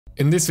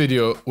In this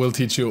video, we'll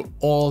teach you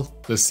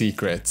all the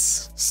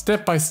secrets,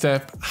 step by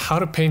step, how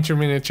to paint your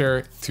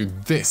miniature to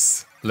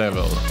this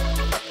level.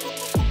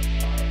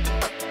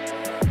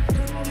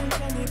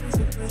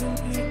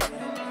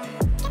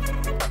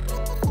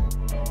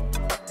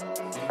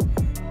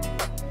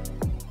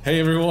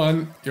 Hey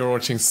everyone, you're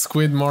watching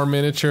Squidmar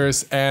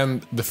Miniatures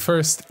and the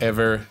first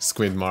ever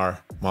Squidmar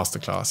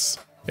Masterclass.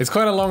 It's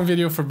quite a long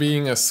video for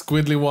being a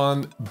squiddly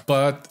one,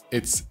 but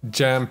it's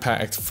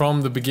jam-packed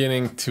from the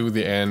beginning to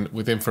the end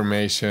with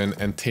information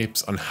and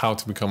tips on how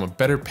to become a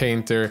better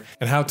painter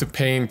and how to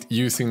paint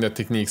using the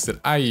techniques that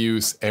I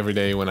use every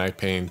day when I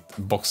paint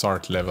box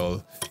art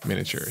level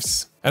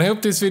miniatures. And I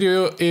hope this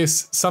video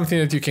is something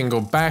that you can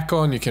go back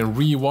on, you can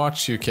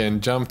rewatch, you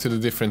can jump to the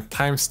different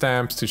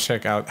timestamps to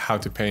check out how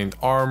to paint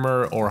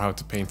armor or how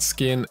to paint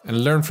skin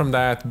and learn from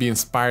that, be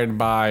inspired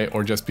by,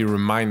 or just be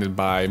reminded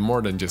by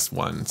more than just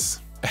once.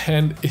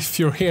 And if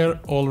you're here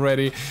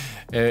already,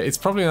 it's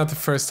probably not the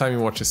first time you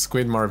watch a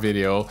Squidmar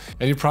video,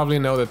 and you probably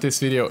know that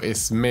this video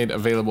is made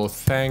available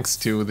thanks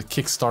to the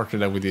Kickstarter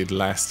that we did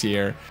last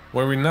year,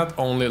 where we not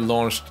only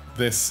launched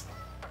this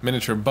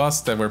miniature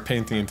bust that we're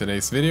painting in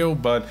today's video,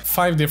 but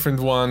 5 different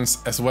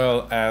ones, as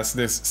well as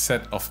this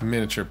set of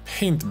miniature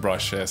paint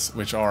brushes,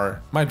 which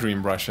are my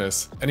dream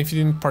brushes. And if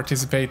you didn't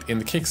participate in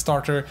the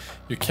Kickstarter,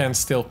 you can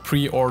still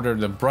pre-order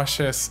the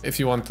brushes if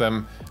you want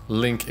them.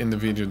 Link in the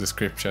video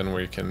description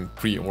where you can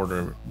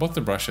pre-order both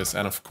the brushes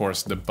and of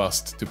course the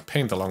bust to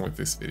paint along with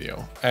this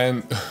video.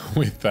 And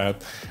with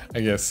that,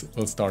 I guess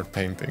we'll start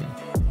painting.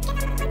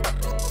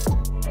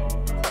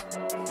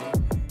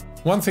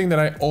 One thing that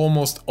I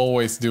almost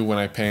always do when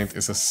I paint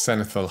is a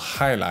Zenithal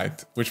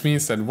highlight, which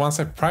means that once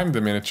I prime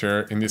the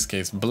miniature, in this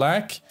case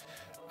black,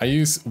 I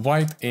use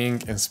white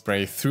ink and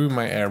spray through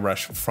my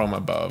airbrush from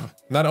above.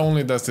 Not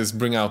only does this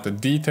bring out the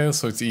details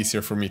so it's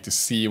easier for me to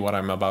see what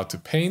I'm about to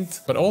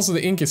paint, but also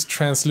the ink is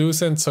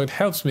translucent so it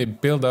helps me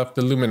build up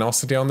the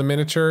luminosity on the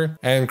miniature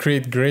and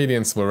create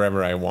gradients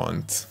wherever I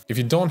want. If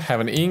you don't have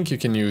an ink, you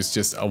can use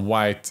just a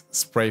white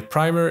spray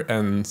primer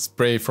and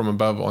spray from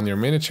above on your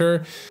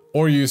miniature,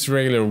 or use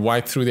regular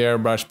white through the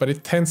airbrush, but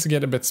it tends to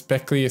get a bit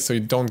speckly so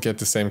you don't get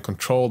the same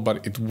control,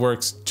 but it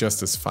works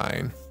just as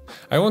fine.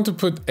 I want to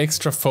put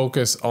extra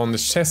focus on the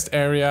chest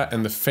area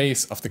and the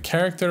face of the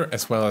character,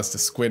 as well as the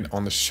squid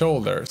on the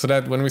shoulder, so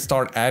that when we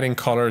start adding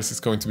colors, it's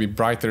going to be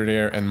brighter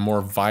there and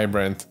more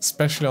vibrant,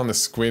 especially on the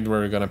squid where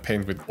we're gonna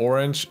paint with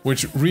orange,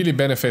 which really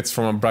benefits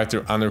from a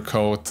brighter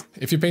undercoat.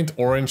 If you paint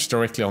orange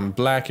directly on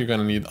black, you're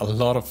gonna need a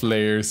lot of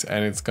layers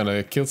and it's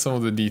gonna kill some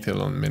of the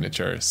detail on the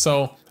miniature.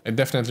 So I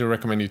definitely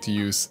recommend you to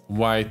use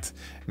white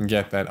and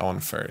get that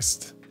on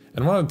first.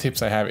 And one of the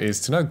tips I have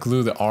is to not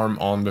glue the arm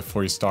on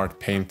before you start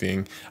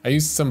painting. I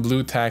used some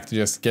blue tack to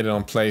just get it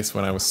on place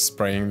when I was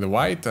spraying the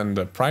white and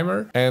the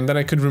primer, and then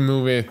I could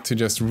remove it to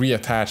just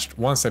reattach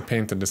once I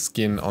painted the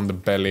skin on the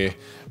belly,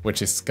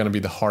 which is gonna be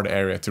the hard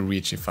area to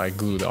reach if I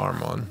glue the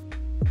arm on.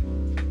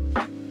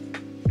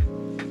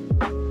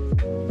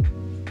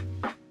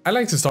 I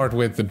like to start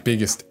with the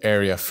biggest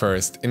area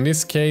first. In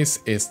this case,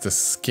 it's the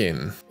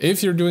skin.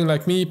 If you're doing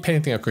like me,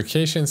 painting a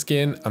Caucasian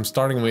skin, I'm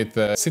starting with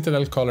the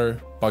Citadel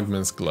color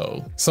Bugmans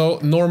Glow. So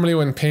normally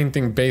when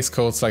painting base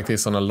coats like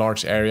this on a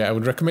large area, I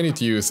would recommend you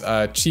to use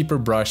a cheaper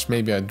brush,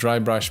 maybe a dry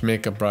brush,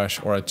 makeup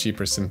brush, or a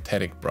cheaper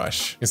synthetic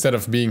brush, instead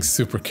of being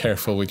super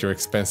careful with your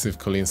expensive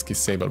Kolinsky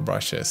sable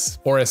brushes.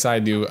 Or as I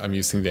do, I'm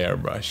using the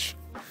airbrush.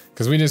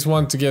 Because we just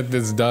want to get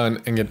this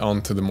done and get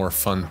on to the more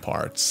fun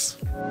parts.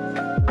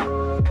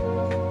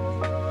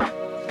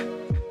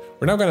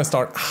 We're now gonna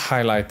start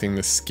highlighting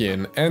the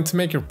skin, and to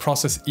make your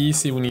process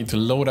easy, we need to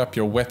load up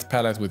your wet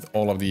palette with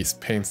all of these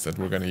paints that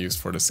we're gonna use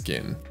for the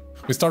skin.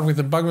 We start with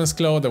the Bugmans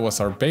Glow, that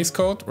was our base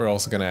coat. We're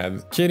also gonna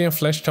add Cadian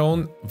Flesh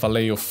Tone,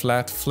 Vallejo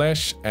Flat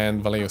Flesh,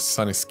 and Vallejo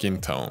Sunny Skin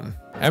Tone.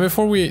 And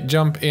before we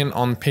jump in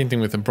on painting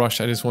with the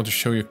brush, I just want to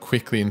show you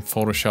quickly in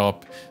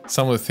Photoshop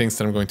some of the things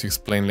that I'm going to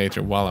explain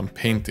later while I'm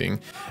painting.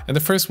 And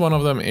the first one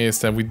of them is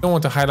that we don't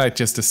want to highlight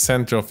just the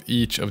center of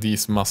each of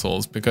these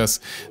muscles,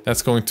 because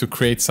that's going to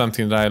create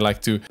something that I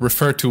like to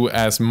refer to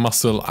as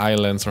muscle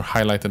islands or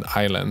highlighted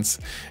islands.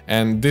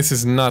 And this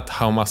is not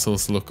how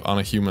muscles look on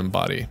a human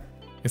body.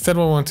 Instead,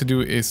 what I want to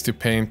do is to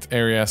paint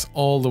areas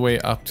all the way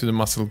up to the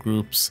muscle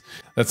groups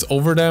that's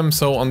over them.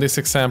 So on this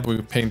example,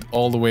 we paint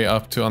all the way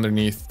up to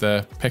underneath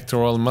the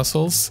pectoral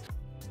muscles.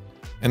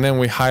 And then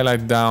we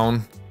highlight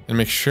down and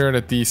make sure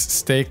that these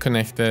stay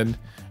connected.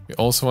 We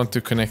also want to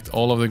connect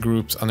all of the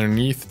groups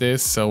underneath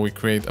this. So we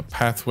create a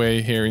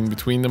pathway here in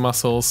between the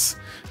muscles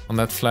on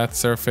that flat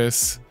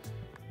surface.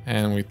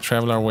 And we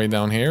travel our way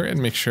down here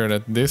and make sure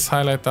that this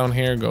highlight down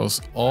here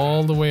goes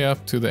all the way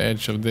up to the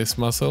edge of this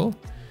muscle.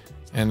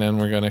 And then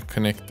we're gonna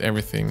connect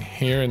everything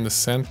here in the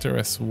center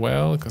as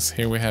well, because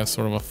here we have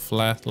sort of a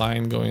flat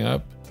line going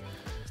up.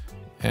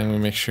 And we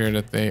make sure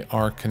that they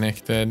are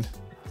connected.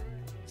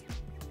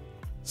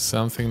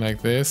 Something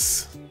like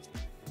this.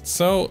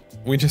 So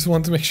we just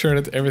want to make sure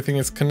that everything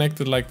is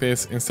connected like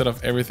this, instead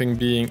of everything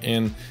being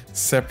in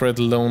separate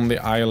lonely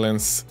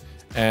islands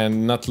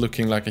and not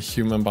looking like a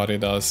human body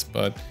does.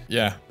 But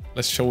yeah,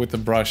 let's show with the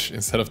brush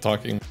instead of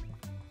talking.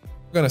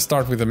 We're gonna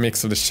start with a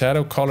mix of the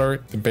shadow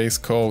color, the base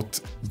coat,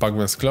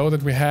 Bugmans Glow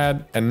that we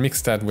had, and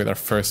mix that with our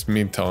first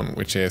mid-tone,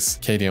 which is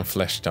Cadian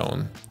Flesh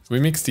Tone. We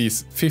mix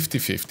these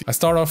 50-50. I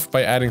start off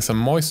by adding some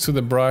moist to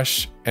the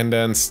brush and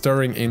then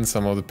stirring in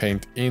some of the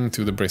paint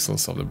into the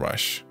bristles of the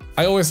brush.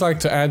 I always like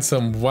to add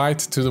some white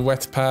to the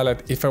wet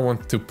palette if I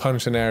want to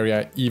punch an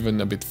area even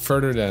a bit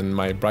further than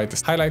my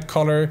brightest highlight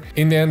color.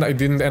 In the end, I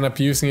didn't end up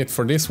using it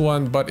for this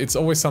one, but it's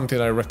always something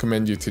I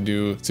recommend you to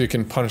do so you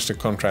can punch the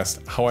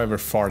contrast however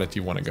far that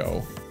you want to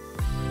go.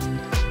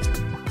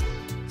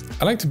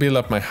 I like to build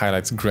up my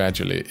highlights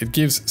gradually. It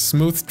gives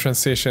smooth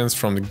transitions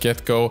from the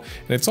get-go,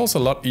 and it's also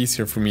a lot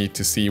easier for me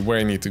to see where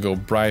I need to go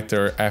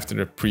brighter after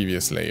the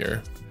previous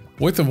layer.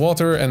 With the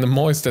water and the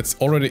moist that's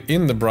already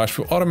in the brush,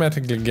 we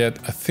automatically get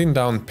a thin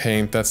down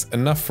paint that's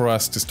enough for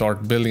us to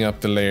start building up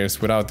the layers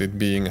without it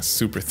being a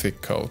super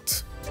thick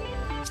coat.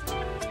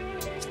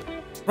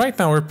 Right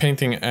now we're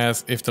painting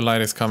as if the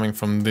light is coming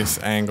from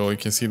this angle. You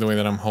can see the way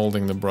that I'm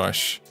holding the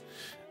brush,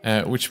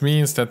 which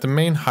means that the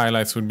main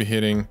highlights would be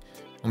hitting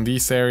on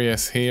these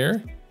areas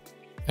here.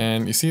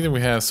 And you see that we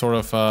have sort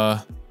of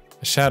a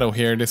shadow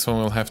here. This one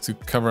we'll have to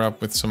cover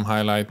up with some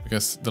highlight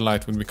because the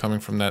light would be coming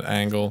from that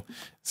angle.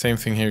 Same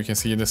thing here, you can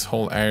see this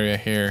whole area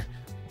here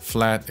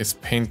flat is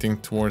painting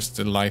towards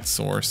the light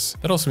source.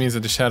 That also means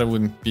that the shadow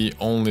wouldn't be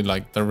only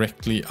like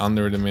directly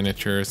under the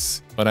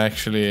miniatures, but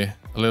actually a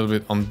little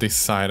bit on this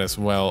side as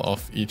well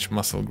of each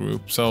muscle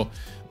group. So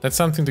that's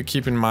something to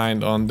keep in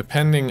mind on,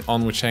 depending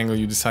on which angle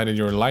you decided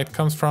your light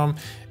comes from,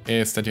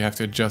 is that you have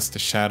to adjust the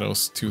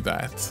shadows to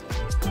that.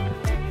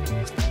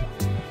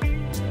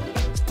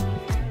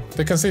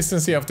 The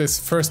consistency of this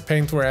first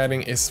paint we're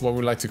adding is what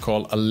we like to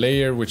call a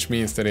layer, which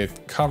means that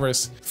it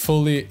covers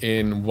fully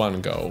in one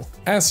go.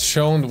 As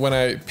shown when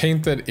I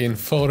painted in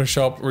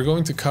Photoshop, we're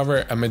going to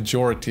cover a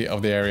majority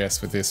of the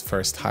areas with this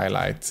first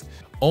highlight,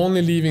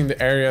 only leaving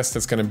the areas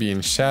that's going to be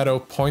in shadow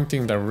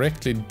pointing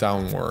directly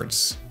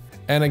downwards.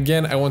 And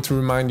again, I want to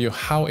remind you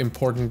how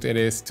important it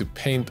is to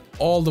paint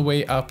all the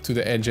way up to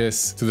the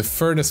edges, to the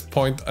furthest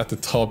point at the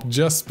top,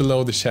 just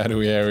below the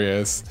shadowy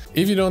areas.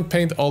 If you don't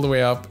paint all the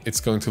way up, it's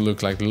going to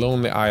look like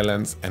lonely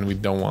islands, and we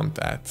don't want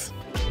that.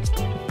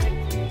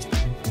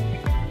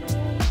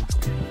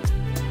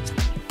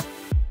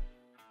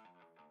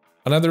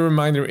 Another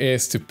reminder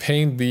is to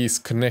paint these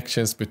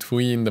connections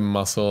between the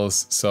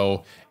muscles,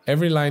 so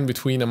every line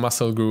between a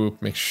muscle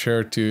group, make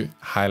sure to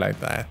highlight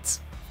that.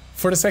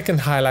 For the second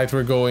highlight,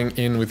 we're going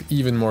in with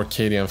even more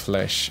Cadian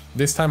flesh.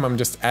 This time I'm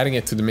just adding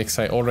it to the mix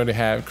I already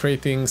have,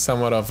 creating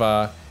somewhat of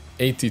a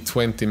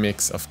 80-20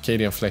 mix of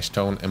Cadian flesh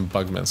tone and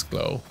Bugmans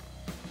Glow.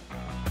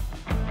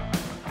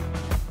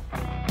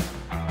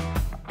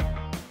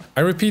 I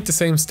repeat the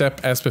same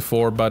step as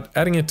before, but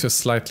adding it to a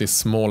slightly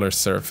smaller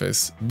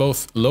surface,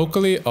 both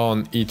locally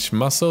on each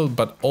muscle,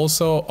 but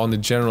also on the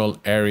general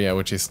area,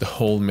 which is the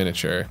whole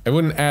miniature. I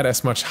wouldn't add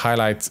as much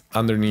highlights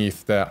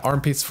underneath the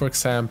armpits, for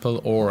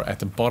example, or at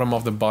the bottom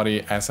of the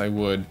body as I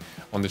would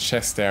on the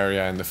chest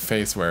area and the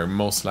face where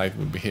most light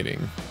would be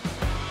hitting.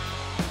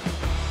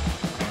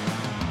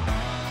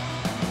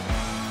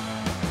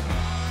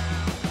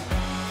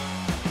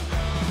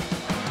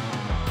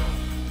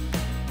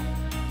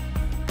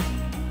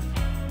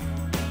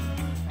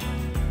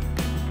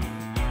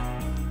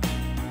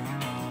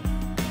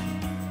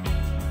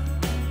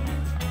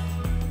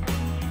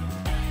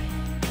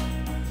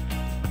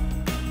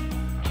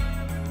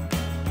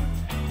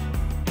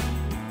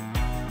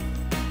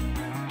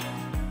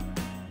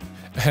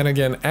 And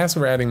again, as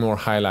we're adding more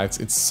highlights,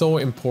 it's so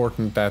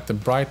important that the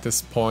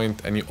brightest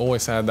point, and you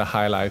always add the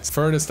highlights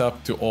furthest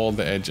up to all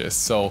the edges.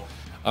 So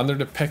under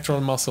the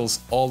pectoral muscles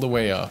all the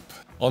way up,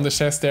 on the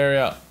chest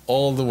area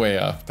all the way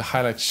up. The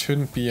highlight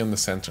shouldn't be in the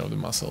center of the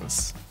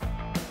muscles.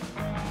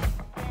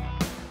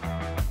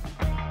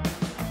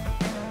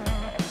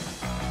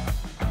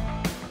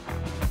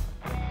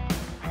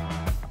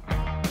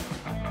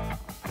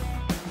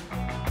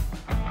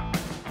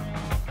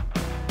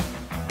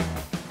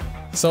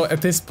 So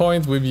at this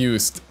point we've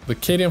used the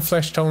Cadian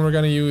flesh tone we're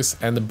gonna use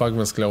and the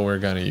Bugmans Glow we're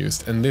gonna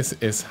use, and this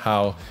is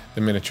how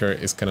the miniature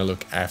is gonna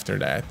look after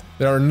that.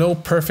 There are no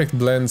perfect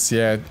blends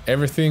yet,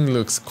 everything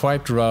looks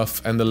quite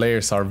rough and the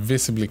layers are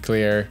visibly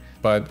clear,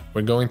 but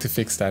we're going to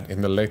fix that in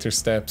the later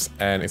steps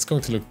and it's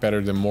going to look better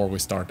the more we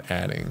start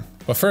adding.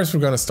 But first we're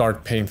gonna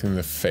start painting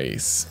the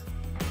face.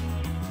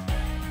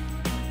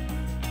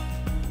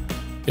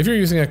 If you're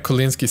using a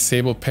Kolinsky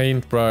Sable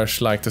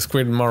paintbrush like the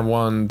Squidmar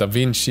one, Da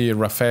Vinci,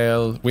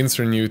 Raphael,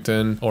 Winsor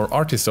Newton or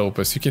Artist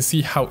Opus, you can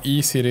see how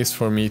easy it is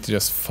for me to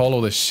just follow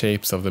the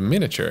shapes of the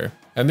miniature.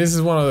 And this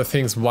is one of the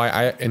things why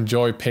I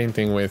enjoy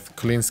painting with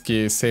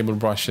Kolinsky Sable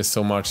brushes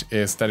so much,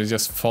 is that it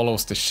just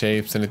follows the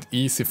shapes and it's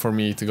easy for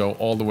me to go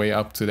all the way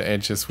up to the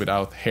edges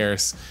without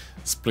hairs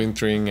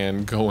splintering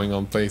and going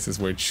on places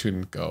where it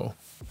shouldn't go.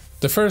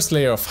 The first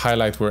layer of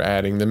highlight we're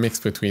adding, the mix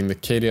between the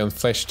Cadian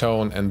Flesh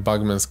Tone and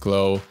Bugmans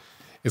Glow,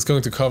 is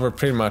going to cover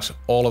pretty much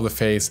all of the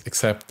face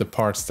except the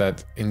parts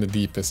that in the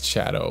deepest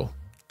shadow.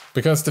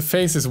 because the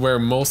face is where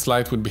most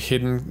light would be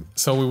hidden,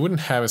 so we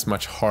wouldn't have as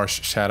much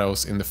harsh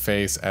shadows in the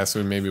face as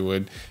we maybe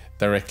would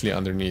directly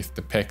underneath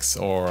the pecs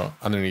or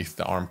underneath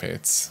the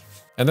armpits.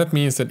 And that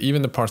means that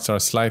even the parts that are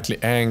slightly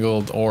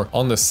angled or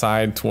on the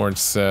side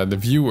towards the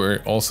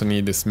viewer also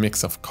need this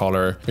mix of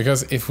color,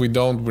 because if we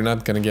don't, we're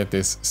not going to get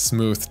this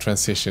smooth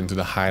transition to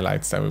the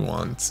highlights that we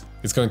want.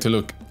 It's going to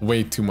look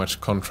way too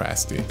much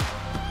contrasty.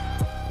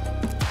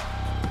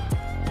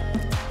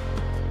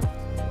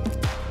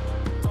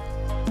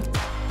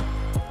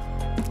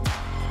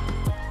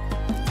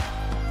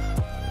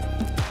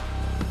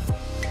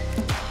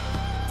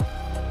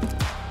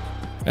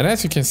 And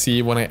as you can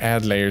see, when I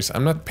add layers,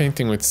 I'm not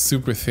painting with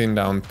super thin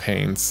down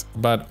paints,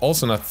 but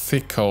also not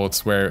thick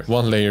coats where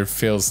one layer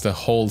fills the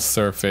whole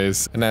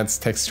surface and adds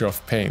texture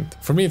of paint.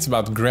 For me, it's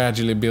about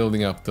gradually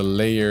building up the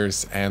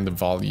layers and the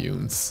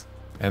volumes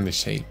and the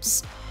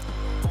shapes.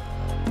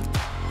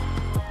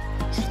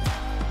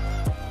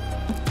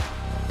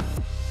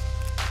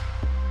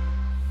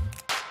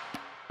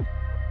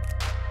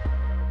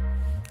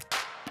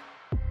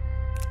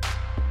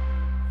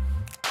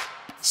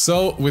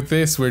 So with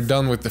this, we're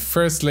done with the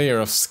first layer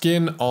of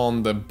skin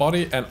on the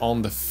body and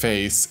on the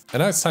face.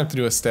 And now it's time to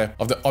do a step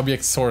of the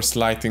object source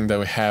lighting that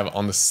we have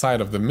on the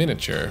side of the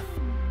miniature.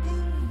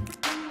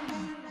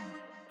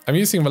 I'm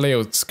using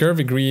Vallejo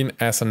Scurvy Green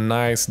as a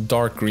nice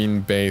dark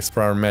green base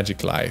for our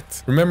magic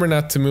light. Remember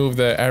not to move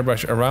the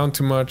airbrush around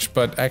too much,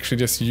 but actually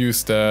just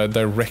use the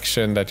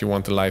direction that you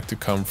want the light to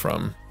come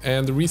from.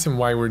 And the reason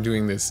why we're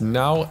doing this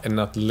now and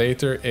not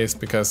later is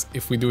because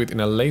if we do it in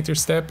a later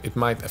step, it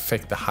might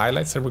affect the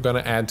highlights that we're gonna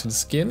add to the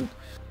skin.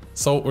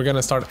 So we're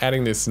gonna start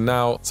adding this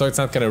now, so it's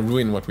not gonna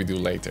ruin what we do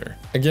later.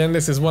 Again,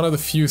 this is one of the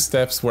few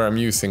steps where I'm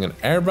using an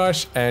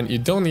airbrush, and you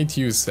don't need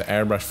to use the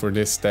airbrush for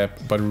this step,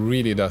 but it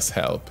really does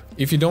help.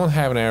 If you don't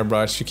have an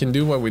airbrush, you can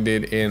do what we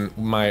did in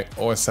my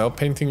OSL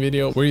painting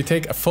video, where you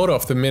take a photo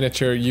of the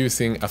miniature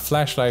using a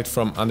flashlight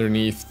from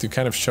underneath to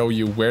kind of show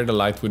you where the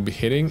light would be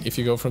hitting if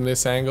you go from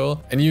this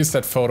angle, and use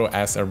that photo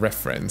as a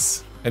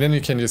reference. And then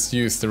you can just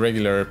use the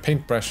regular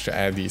paintbrush to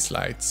add these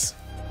lights.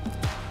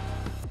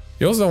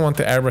 You also don't want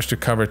the airbrush to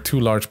cover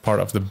too large part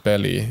of the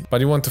belly,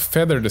 but you want to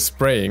feather the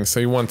spraying, so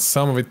you want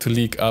some of it to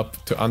leak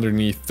up to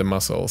underneath the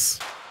muscles.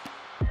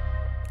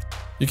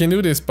 You can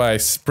do this by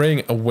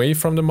spraying away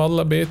from the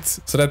model a bit,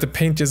 so that the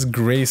paint just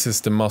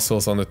grazes the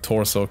muscles on the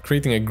torso,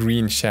 creating a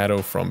green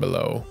shadow from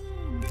below.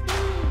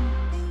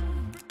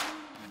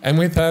 And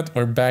with that,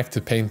 we're back to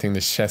painting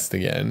the chest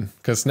again,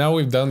 because now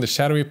we've done the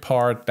shadowy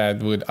part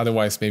that would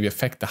otherwise maybe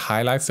affect the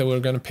highlights that we're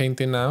going to paint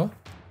in now.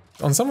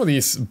 On some of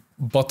these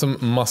bottom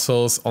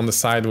muscles on the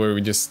side where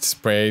we just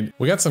sprayed,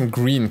 we got some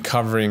green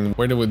covering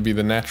where there would be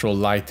the natural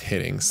light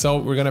hitting. So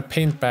we're gonna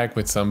paint back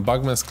with some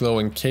Bugmans Glow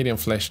and Cadian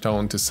Flesh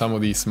Tone to some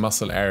of these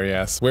muscle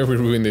areas where we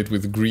ruined it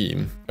with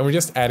green. And we're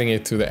just adding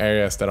it to the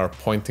areas that are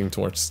pointing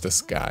towards the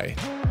sky.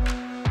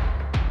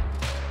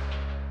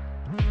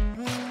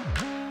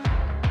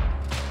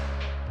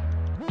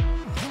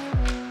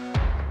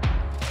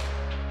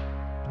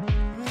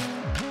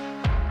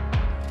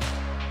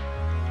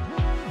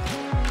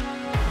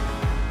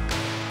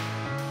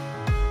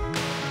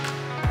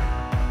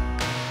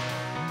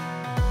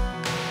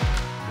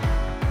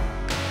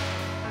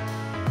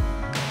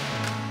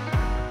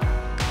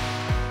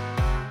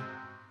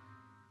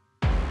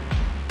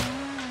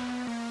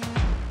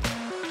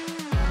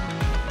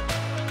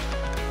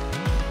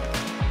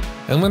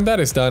 And when that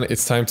is done,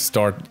 it's time to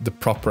start the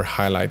proper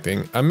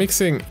highlighting. I'm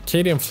mixing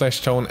Cadian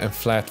Flesh Tone and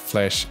Flat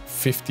Flesh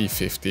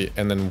 50-50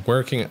 and then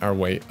working our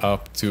way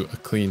up to a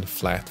clean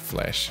flat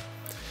flesh.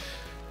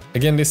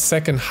 Again, this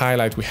second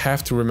highlight, we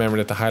have to remember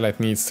that the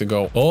highlight needs to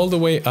go all the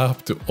way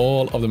up to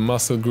all of the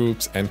muscle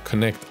groups and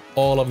connect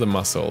all of the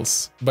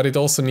muscles. But it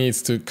also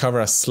needs to cover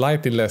a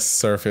slightly less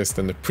surface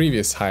than the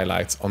previous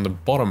highlights on the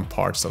bottom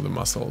parts of the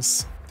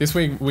muscles. This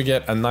way we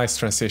get a nice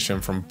transition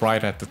from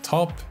bright at the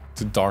top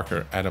to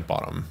darker at the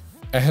bottom.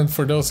 And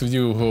for those of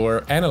you who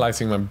are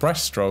analyzing my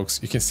brush strokes,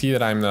 you can see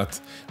that I'm not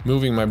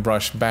moving my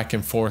brush back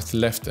and forth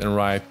left and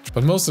right,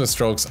 but most of the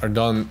strokes are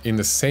done in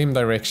the same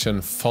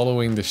direction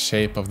following the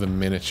shape of the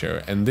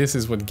miniature, and this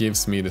is what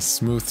gives me the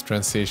smooth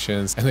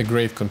transitions and the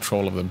great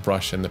control of the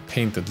brush and the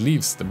paint that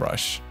leaves the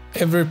brush.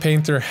 Every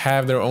painter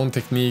have their own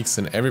techniques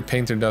and every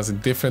painter does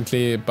it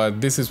differently, but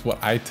this is what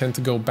I tend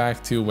to go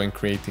back to when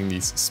creating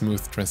these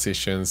smooth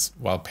transitions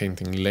while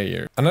painting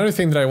layer. Another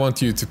thing that I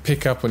want you to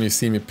pick up when you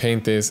see me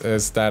paint this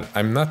is that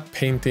I'm not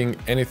painting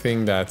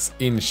anything that's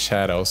in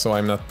shadow. So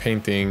I'm not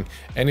painting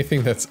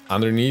anything that's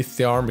underneath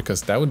the arm,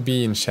 because that would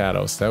be in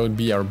shadows. That would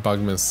be our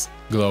Bugmans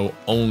Glow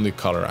only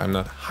color. I'm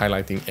not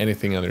highlighting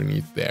anything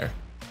underneath there.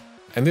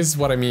 And this is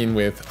what I mean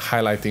with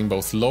highlighting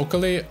both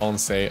locally on,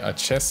 say, a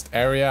chest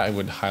area. I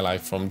would highlight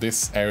from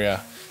this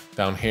area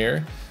down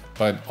here,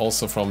 but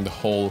also from the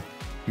whole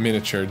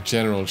miniature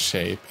general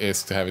shape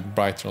is to have it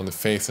brighter on the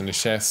face and the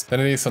chest than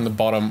it is on the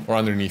bottom or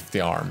underneath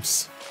the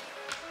arms.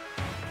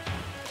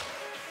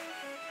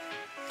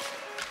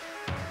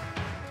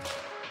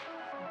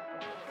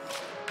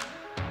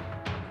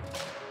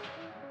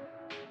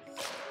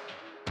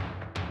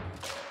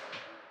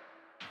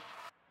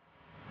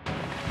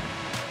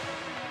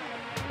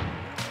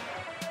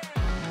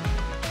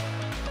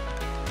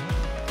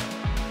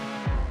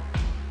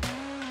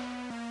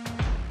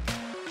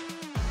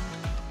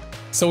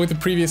 So with the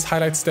previous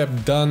highlight step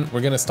done, we're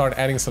gonna start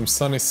adding some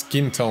sunny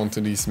skin tone to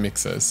these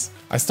mixes.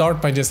 I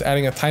start by just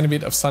adding a tiny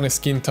bit of sunny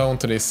skin tone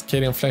to this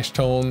Cadian flesh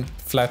tone,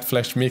 flat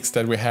flesh mix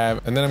that we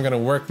have, and then I'm gonna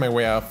work my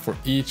way up for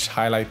each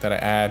highlight that I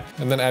add,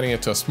 and then adding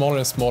it to a smaller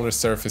and smaller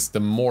surface the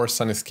more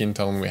sunny skin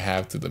tone we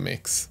have to the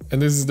mix. And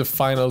this is the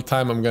final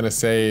time I'm gonna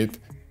say it.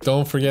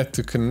 Don't forget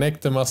to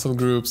connect the muscle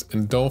groups,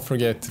 and don't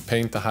forget to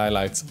paint the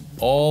highlights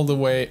all the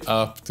way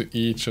up to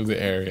each of the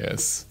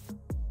areas.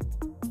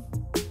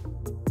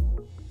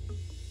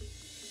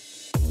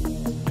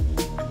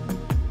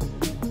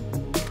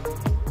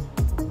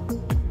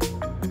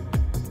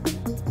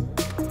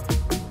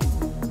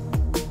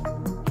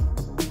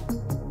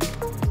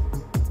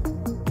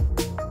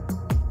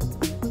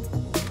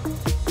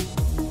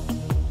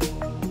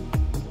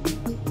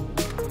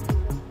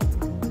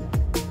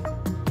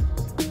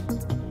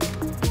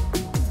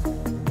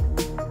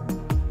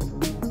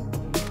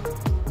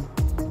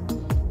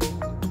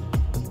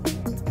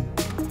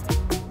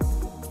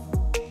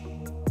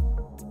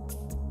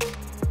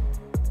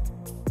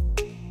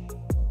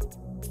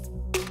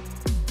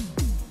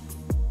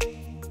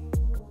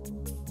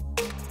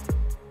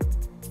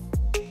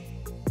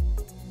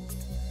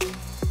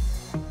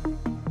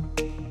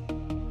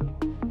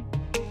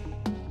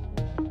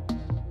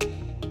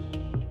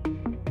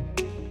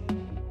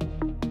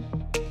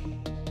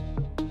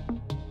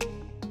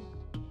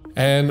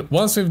 And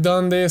once we've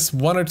done this,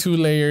 1 or 2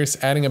 layers,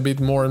 adding a bit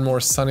more and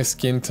more sunny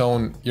skin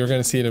tone, you're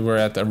gonna see that we're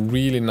at a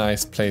really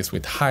nice place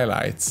with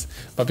highlights.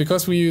 But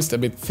because we used a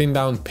bit thinned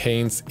down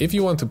paints, if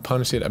you want to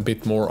punch it a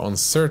bit more on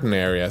certain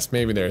areas,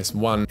 maybe there's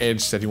one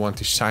edge that you want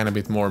to shine a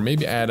bit more,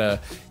 maybe add a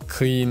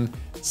clean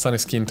sunny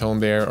skin tone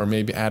there, or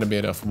maybe add a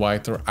bit of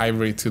white or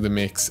ivory to the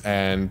mix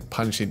and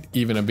punch it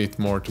even a bit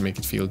more to make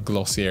it feel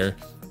glossier.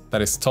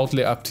 That is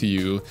totally up to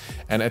you.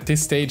 And at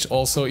this stage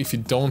also, if you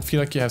don't feel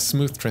like you have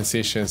smooth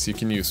transitions, you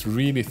can use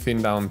really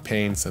thin down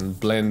paints and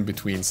blend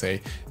between,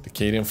 say, the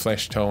Cadian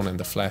flesh tone and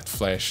the flat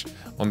flesh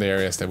on the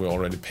areas that we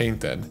already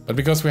painted. But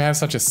because we have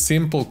such a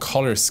simple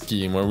color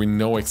scheme where we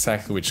know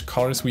exactly which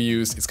colors we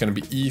use, it's going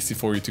to be easy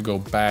for you to go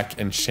back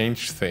and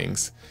change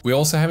things. We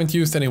also haven't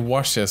used any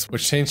washes,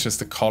 which changes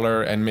the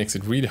color and makes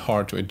it really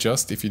hard to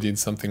adjust if you did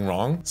something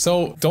wrong.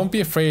 So don't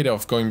be afraid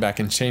of going back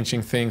and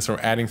changing things or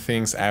adding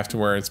things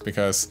afterwards,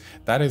 because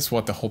that is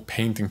what the whole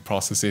painting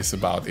process is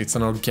about. It's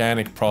an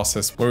organic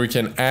process where we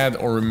can add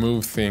or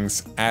remove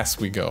things as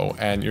we go.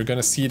 And you're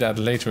gonna see that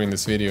later in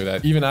this video,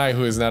 that even I,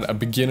 who is not a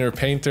beginner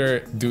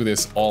painter, do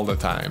this all the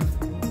time.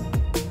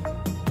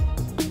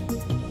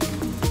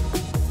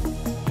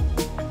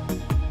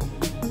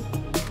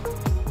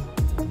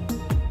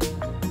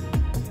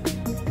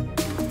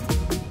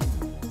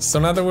 So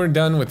now that we're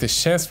done with the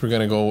chest, we're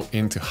gonna go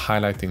into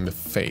highlighting the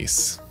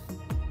face.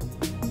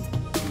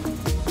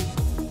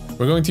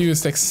 We're going to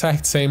use the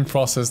exact same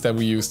process that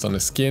we used on the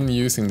skin,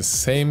 using the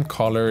same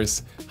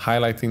colors,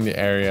 highlighting the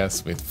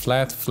areas with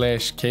flat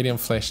flesh, Cadian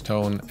flesh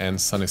tone, and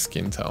sunny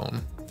skin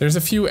tone. There's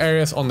a few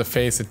areas on the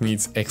face that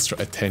needs extra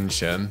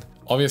attention.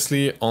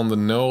 Obviously on the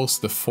nose,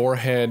 the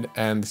forehead,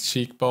 and the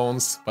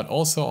cheekbones, but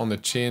also on the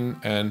chin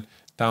and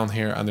down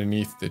here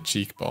underneath the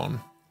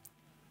cheekbone.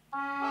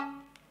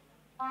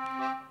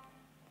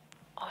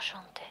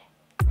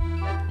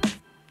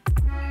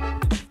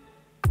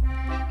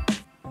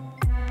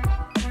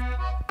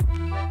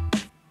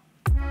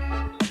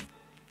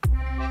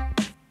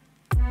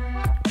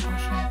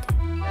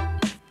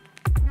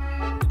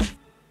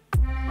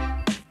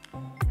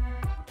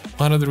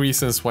 One of the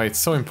reasons why it's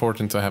so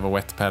important to have a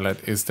wet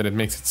palette is that it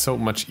makes it so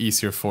much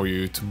easier for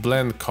you to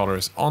blend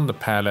colors on the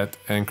palette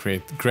and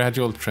create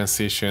gradual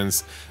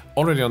transitions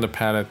already on the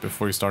palette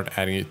before you start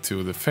adding it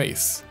to the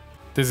face.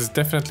 This is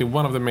definitely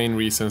one of the main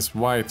reasons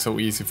why it's so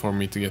easy for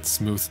me to get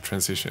smooth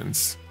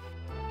transitions.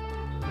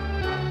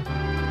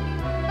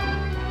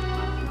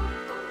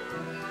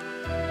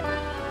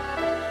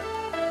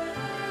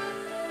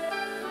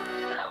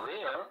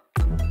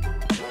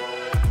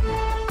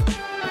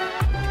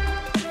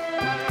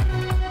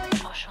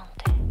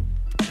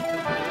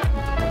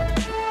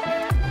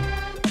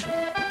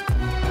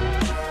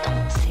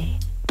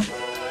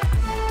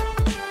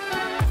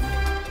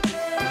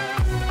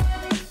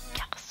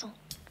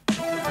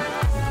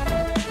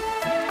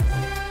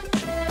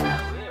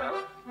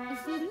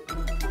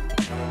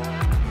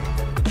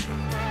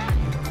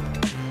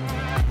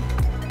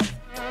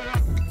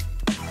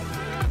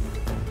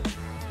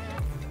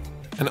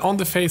 And on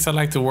the face I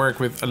like to work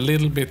with a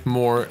little bit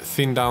more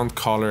thinned down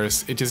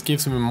colors. It just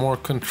gives me more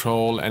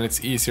control and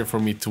it's easier for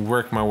me to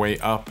work my way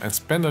up and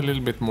spend a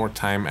little bit more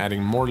time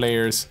adding more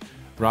layers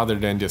rather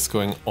than just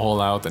going all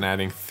out and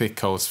adding thick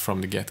coats from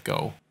the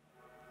get-go.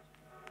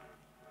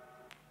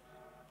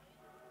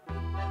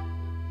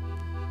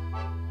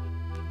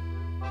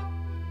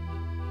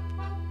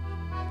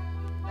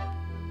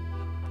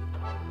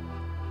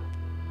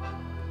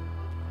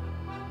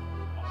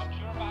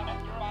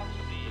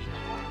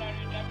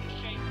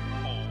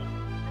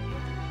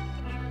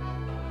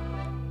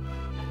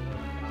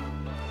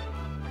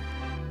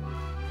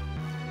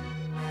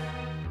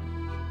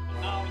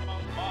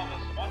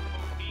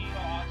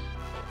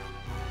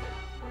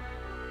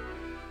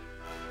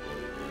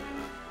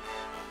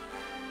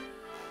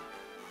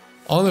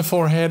 On the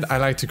forehead, I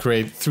like to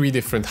create 3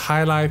 different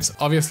highlights.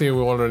 Obviously, we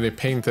already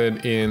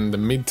painted in the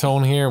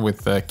mid-tone here with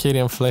the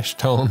Cadian flesh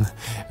tone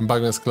and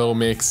Bugmans glow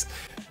mix.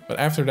 But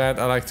after that,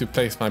 I like to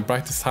place my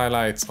brightest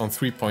highlights on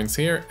 3 points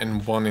here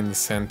and 1 in the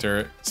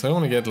center. So I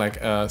want to get like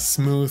a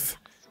smooth,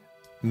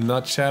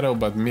 not shadow,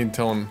 but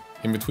mid-tone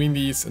in between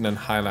these, and then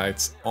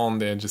highlights on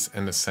the edges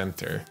and the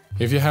center.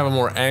 If you have a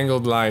more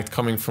angled light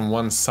coming from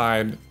one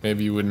side,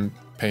 maybe you wouldn't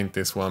paint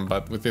this one,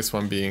 but with this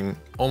one being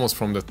almost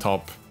from the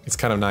top, it's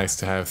kind of nice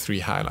to have 3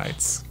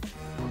 highlights.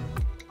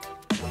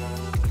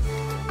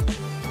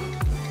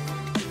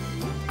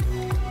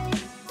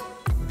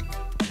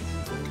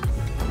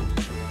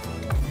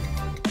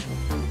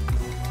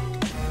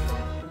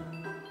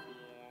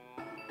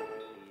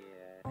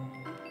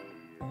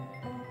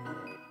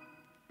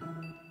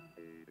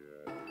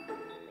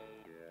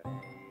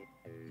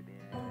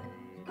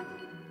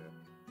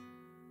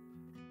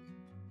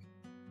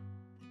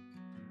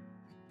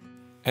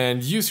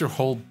 And use your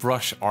whole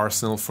brush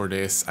arsenal for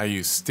this. I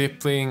use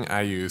stippling,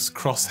 I use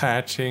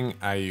cross-hatching,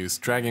 I use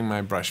dragging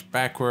my brush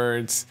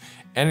backwards,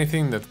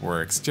 anything that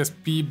works.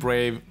 Just be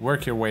brave,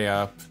 work your way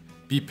up,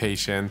 be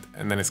patient,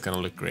 and then it's gonna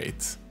look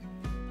great.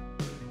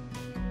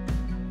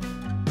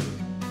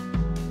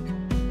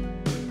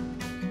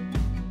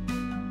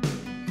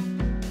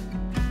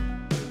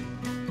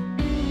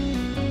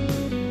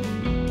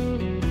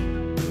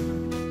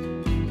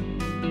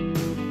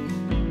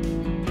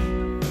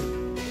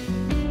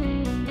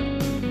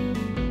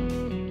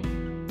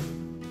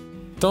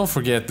 Don't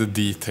forget the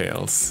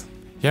details.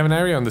 You have an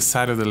area on the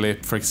side of the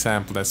lip, for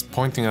example, that's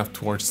pointing up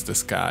towards the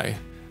sky.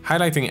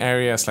 Highlighting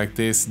areas like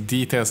this,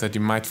 details that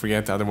you might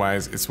forget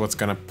otherwise, is what's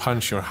gonna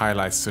punch your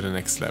highlights to the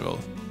next level.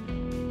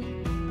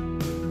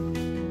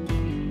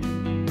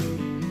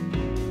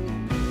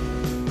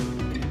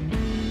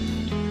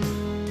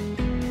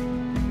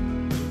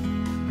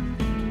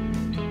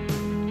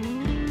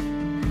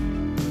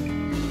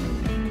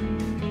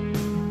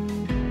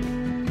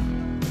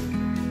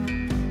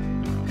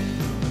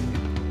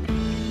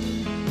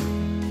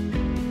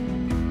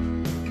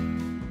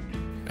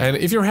 And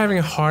if you're having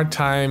a hard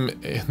time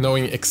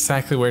knowing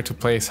exactly where to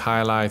place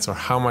highlights or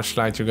how much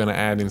light you're gonna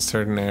add in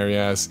certain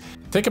areas,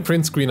 take a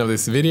print screen of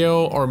this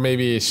video or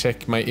maybe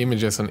check my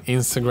images on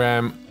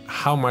Instagram,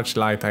 how much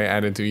light I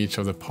added to each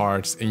of the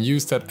parts, and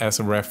use that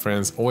as a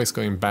reference, always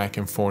going back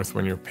and forth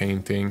when you're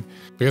painting.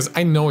 Because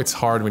I know it's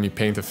hard when you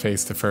paint a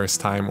face the first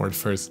time or the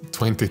first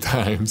 20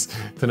 times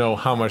to know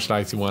how much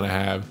light you want to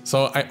have.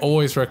 So I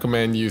always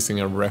recommend using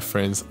a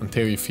reference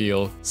until you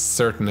feel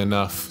certain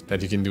enough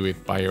that you can do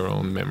it by your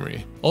own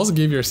memory. Also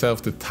give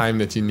yourself the time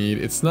that you need.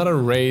 It's not a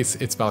race,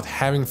 it's about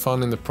having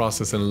fun in the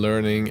process and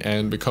learning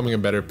and becoming a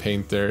better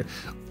painter,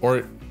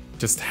 or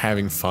just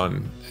having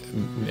fun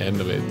at the end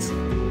of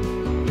it.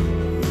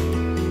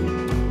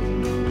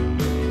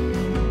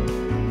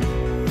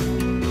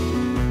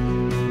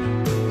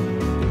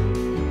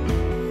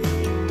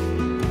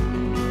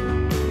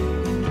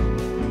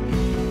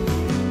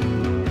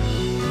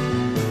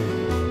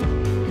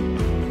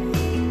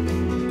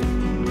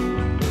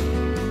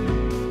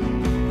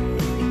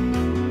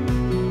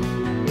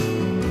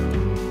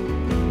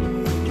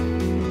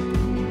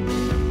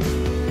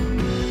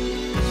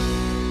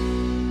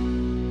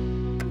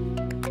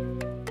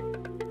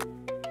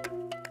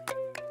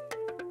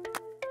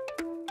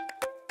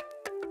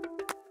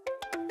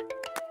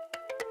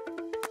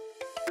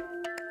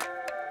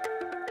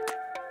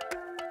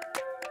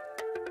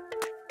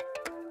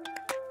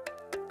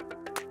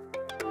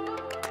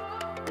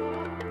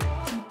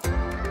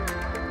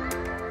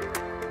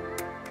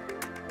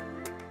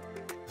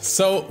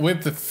 So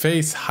with the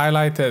face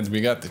highlighted,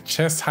 we got the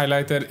chest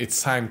highlighted,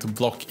 it's time to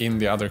block in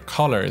the other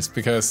colors,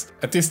 because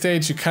at this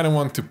stage you kind of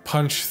want to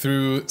punch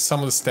through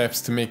some of the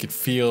steps to make it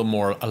feel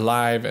more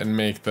alive and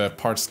make the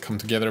parts come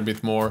together a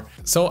bit more.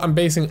 So I'm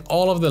basing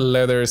all of the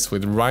leathers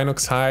with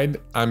Rhinox hide,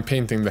 I'm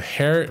painting the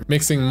hair,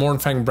 mixing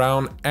Mournfang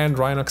brown and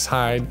Rhinox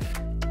hide.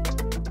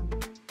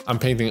 I'm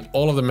painting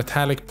all of the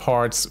metallic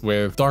parts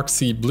with Dark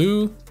Sea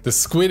blue. The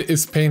squid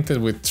is painted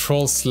with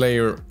Troll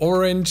Slayer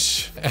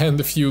orange, and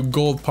the few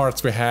gold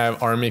parts we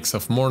have are a mix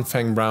of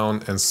Mournfang brown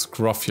and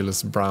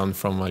Scrofulous brown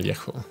from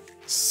Vallejo.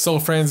 So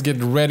friends,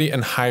 get ready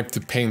and hyped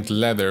to paint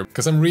leather,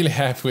 because I'm really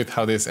happy with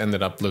how this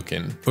ended up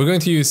looking. We're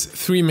going to use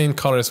 3 main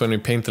colors when we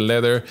paint the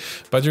leather,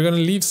 but you're going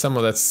to leave some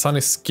of that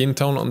sunny skin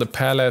tone on the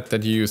palette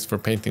that you used for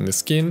painting the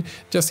skin,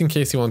 just in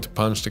case you want to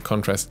punch the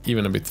contrast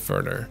even a bit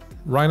further.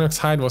 Rhinox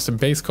hide was the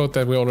base coat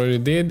that we already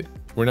did.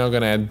 We're now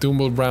going to add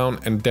Doombull brown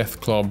and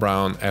Deathclaw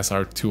brown as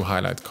our 2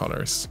 highlight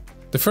colors.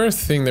 The first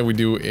thing that we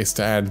do is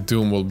to add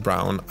Doombull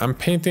brown. I'm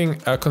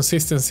painting a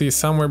consistency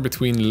somewhere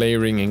between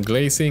layering and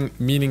glazing,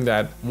 meaning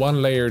that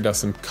one layer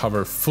doesn't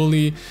cover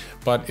fully,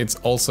 but it's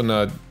also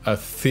not a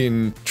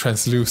thin,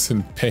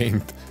 translucent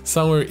paint,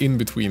 somewhere in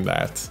between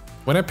that.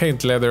 When I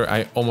paint leather,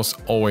 I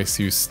almost always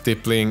use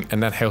stippling,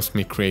 and that helps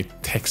me create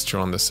texture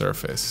on the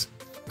surface.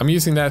 I'm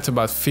using that to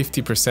about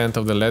 50%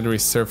 of the leathery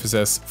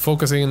surfaces,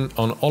 focusing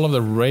on all of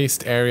the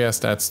raised areas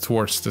that's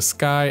towards the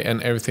sky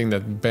and everything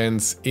that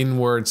bends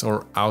inwards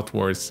or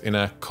outwards in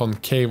a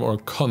concave or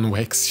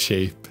convex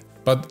shape.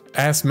 But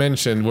as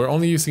mentioned, we're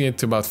only using it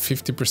to about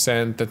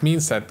 50%. That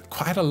means that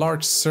quite a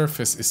large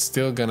surface is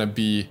still gonna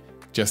be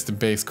just the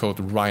base coat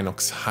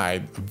Rhinox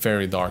hide, a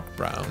very dark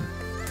brown.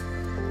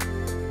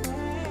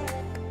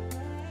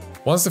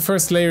 Once the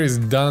first layer is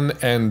done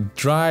and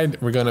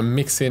dried, we're gonna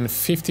mix in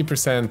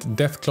 50%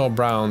 Deathclaw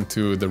brown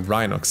to the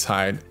Rhinox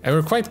hide. And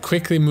we're quite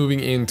quickly moving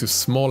into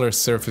smaller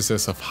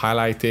surfaces of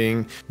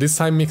highlighting, this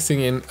time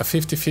mixing in a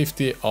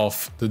 50-50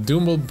 of the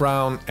Doombull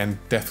brown and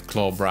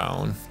Deathclaw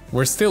brown.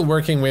 We're still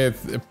working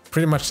with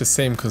pretty much the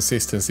same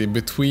consistency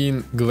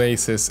between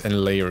glazes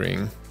and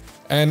layering.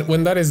 And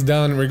when that is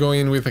done, we're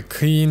going in with a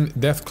clean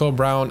Deathclaw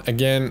brown,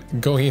 again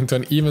going into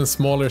an even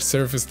smaller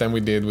surface than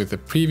we did with the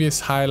previous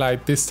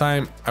highlight. This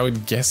time I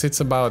would guess it's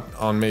about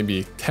on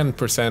maybe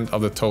 10%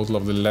 of the total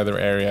of the leather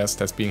areas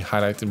that's being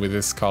highlighted with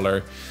this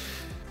color.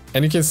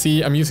 And you can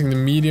see I'm using the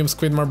medium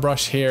Squidmar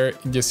brush here,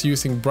 just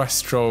using brush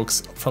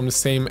strokes from the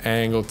same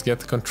angle to get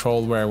the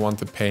control where I want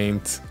to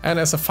paint. And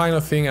as a final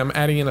thing, I'm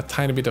adding in a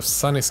tiny bit of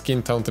sunny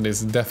skin tone to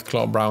this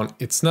Deathclaw brown.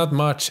 It's not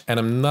much, and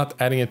I'm not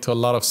adding it to a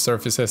lot of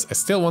surfaces. I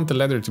still want the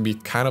leather to be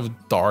kind of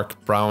dark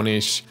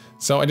brownish.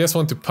 So I just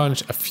want to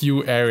punch a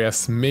few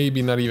areas,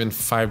 maybe not even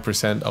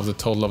 5% of the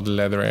total of the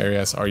leather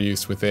areas are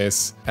used with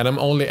this. And I'm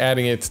only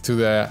adding it to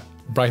the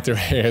brighter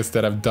areas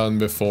that I've done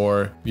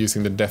before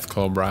using the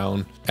Deathclaw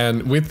brown.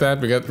 And with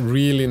that we got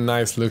really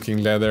nice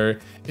looking leather.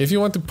 If you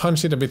want to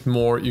punch it a bit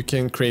more, you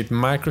can create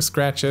micro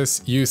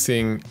scratches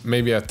using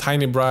maybe a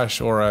tiny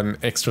brush or an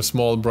extra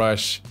small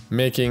brush,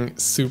 making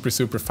super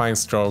fine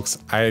strokes.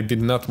 I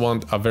did not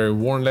want a very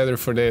worn leather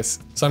for this,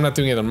 so I'm not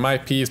doing it on my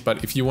piece,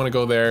 but if you want to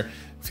go there,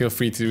 feel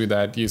free to do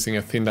that using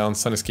a thin down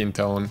sunny skin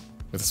tone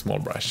with a small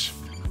brush.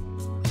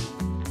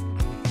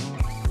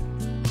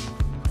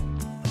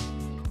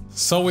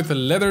 So with the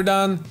leather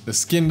done, the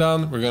skin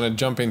done, we're gonna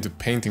jump into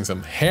painting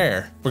some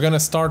hair. We're gonna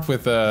start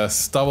with the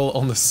stubble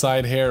on the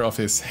side hair of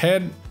his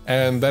head,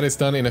 and that is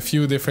done in a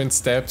few different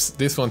steps.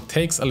 This one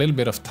takes a little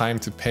bit of time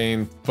to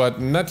paint, but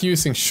not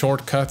using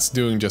shortcuts,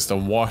 doing just a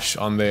wash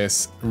on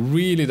this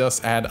really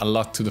does add a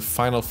lot to the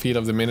final feel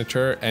of the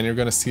miniature, and you're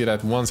gonna see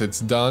that once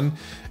it's done,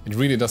 it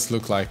really does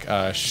look like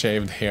a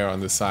shaved hair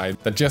on the side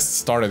that just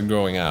started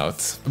growing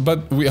out.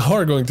 But we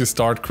are going to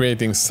start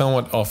creating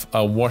somewhat of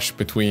a wash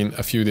between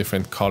a few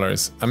different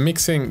colors. I'm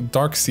mixing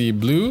Dark Sea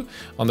Blue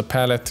on the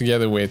palette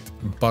together with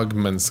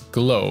Bugman's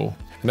Glow.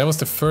 And that was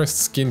the first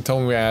skin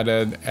tone we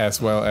added,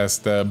 as well as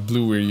the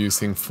blue we're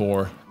using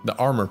for the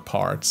armor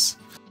parts.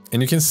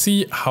 And you can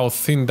see how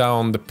thin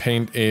down the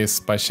paint is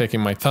by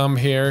checking my thumb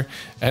here.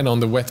 And on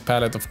the wet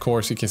palette, of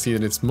course, you can see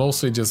that it's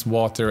mostly just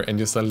water and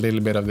just a little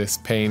bit of this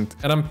paint.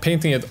 And I'm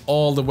painting it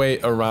all the way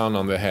around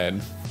on the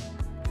head.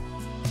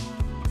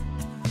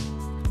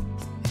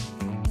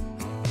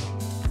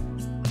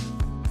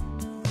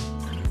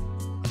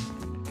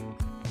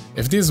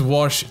 If this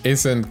wash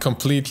isn't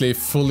completely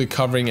fully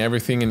covering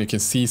everything and you can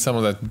see some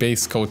of that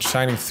base coat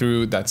shining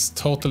through, that's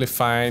totally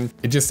fine.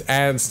 It just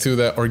adds to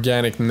the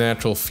organic,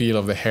 natural feel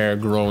of the hair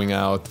growing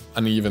out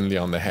unevenly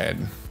on the head.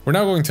 We're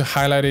now going to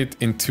highlight it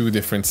in two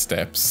different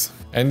steps.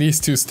 And these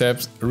two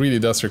steps really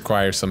does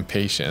require some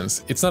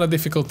patience. It's not a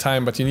difficult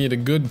time, but you need a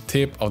good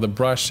tip of the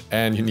brush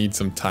and you need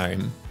some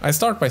time. I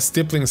start by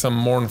stippling some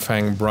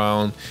Mournfang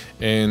brown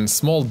in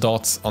small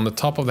dots on the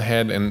top of the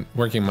head and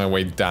working my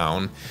way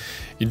down.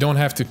 You don't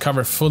have to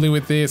cover fully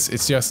with this,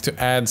 it's just to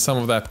add some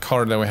of that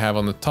color that we have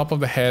on the top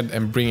of the head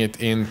and bring it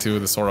into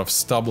the sort of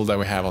stubble that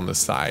we have on the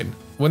side.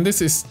 When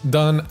this is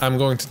done, I'm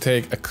going to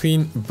take a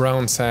clean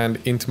brown sand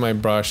into my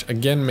brush,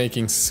 again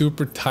making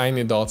super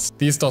tiny dots.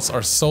 These dots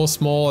are so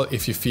small,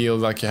 if you feel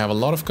like you have a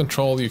lot of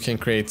control, you can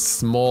create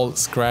small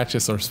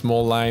scratches or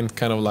small lines,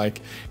 kind of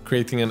like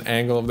creating an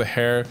angle of the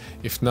hair.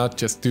 If not,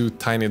 just do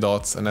tiny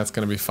dots and that's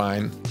gonna be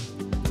fine.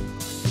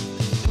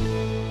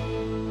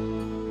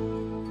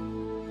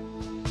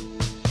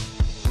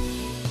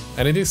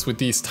 And it is with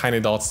these tiny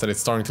dots that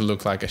it's starting to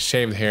look like a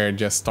shaved hair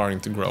just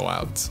starting to grow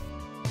out.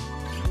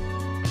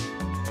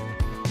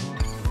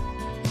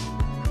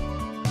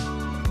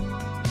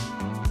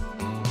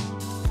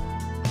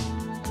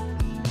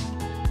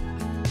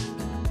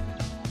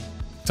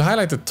 To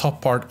highlight the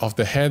top part of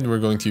the head, we're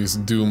going to use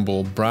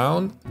Doombull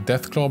Brown,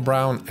 Deathclaw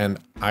Brown, and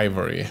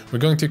Ivory. We're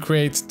going to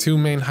create two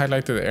main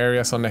highlighted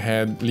areas on the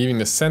head, leaving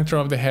the center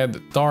of the head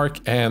dark,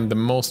 and the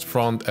most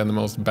front and the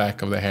most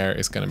back of the hair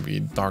is going to be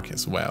dark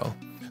as well.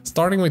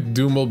 Starting with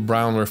Doombull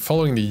Brown, we're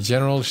following the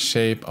general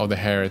shape of the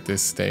hair at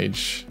this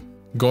stage,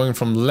 going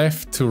from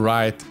left to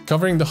right,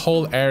 covering the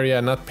whole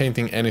area, not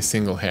painting any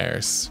single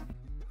hairs.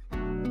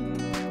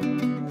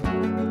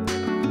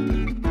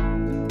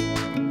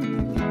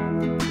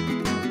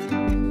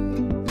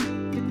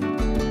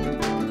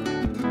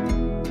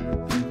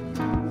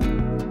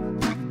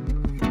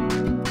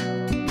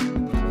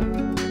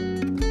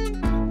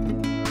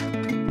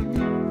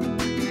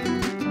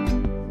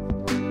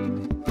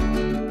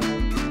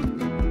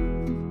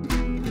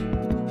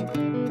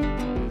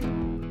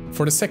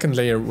 For the second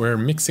layer, we're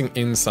mixing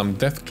in some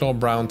Deathclaw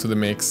brown to the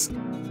mix.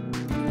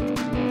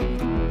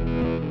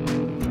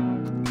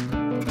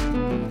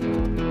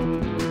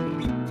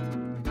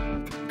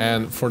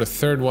 And for the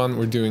third one,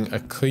 we're doing a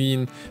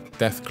clean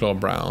Deathclaw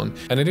brown.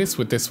 And it is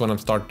with this one I'm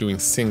start doing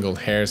single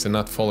hairs and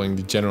not following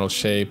the general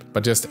shape,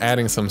 but just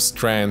adding some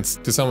strands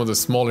to some of the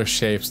smaller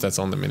shapes that's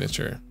on the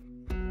miniature.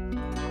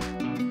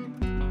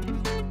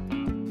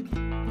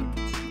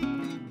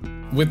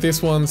 With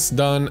this one's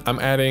done, I'm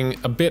adding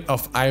a bit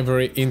of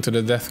ivory into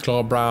the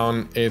Deathclaw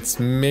brown. It's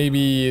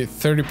maybe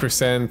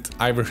 30%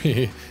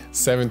 ivory,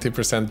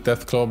 70%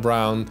 Deathclaw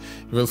brown.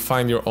 You will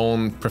find your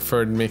own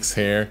preferred mix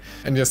here,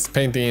 and just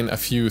painting in a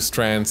few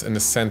strands in the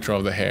center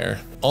of the hair.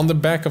 On the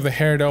back of the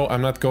hair though,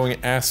 I'm not going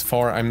as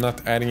far, I'm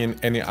not adding in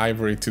any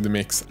ivory to the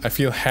mix. I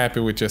feel happy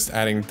with just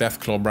adding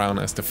Deathclaw brown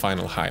as the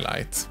final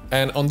highlight.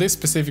 And on this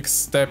specific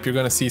step, you're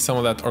gonna see some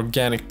of that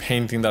organic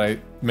painting that I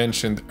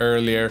mentioned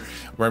earlier,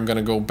 where I'm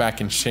gonna go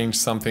back and change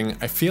something.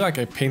 I feel like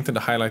I painted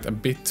the highlight a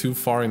bit too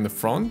far in the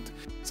front.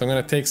 So I'm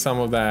gonna take some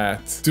of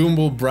that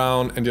Doombull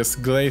brown and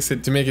just glaze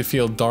it to make it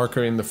feel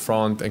darker in the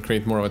front and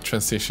create more of a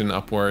transition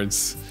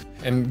upwards.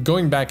 And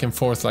going back and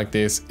forth like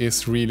this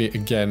is really,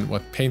 again,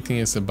 what painting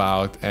is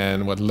about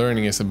and what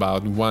learning is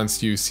about.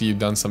 Once you see you've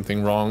done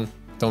something wrong,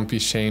 don't be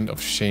ashamed of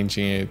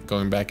changing it,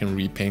 going back and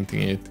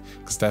repainting it,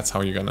 because that's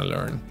how you're gonna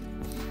learn.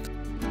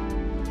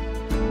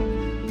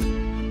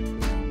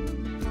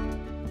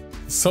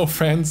 So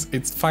friends,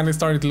 it's finally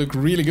starting to look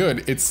really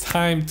good. It's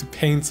time to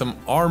paint some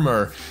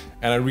armor,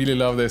 and I really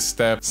love this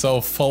step.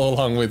 So follow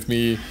along with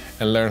me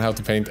and learn how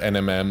to paint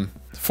NMM.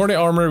 For the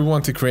armor, we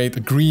want to create a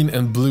green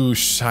and blue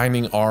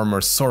shining armor,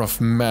 sort of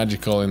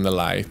magical in the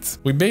light.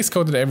 We base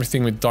coated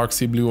everything with dark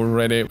sea blue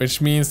already,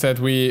 which means that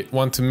we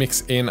want to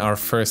mix in our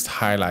first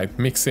highlight,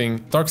 mixing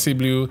dark sea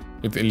blue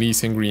with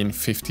Elysian green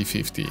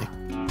 50-50.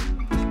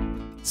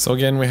 So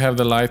again, we have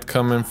the light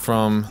coming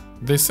from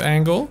this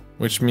angle,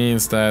 which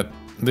means that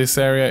this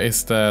area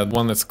is the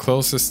one that's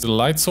closest to the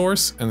light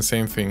source, and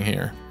same thing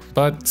here.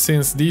 But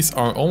since these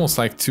are almost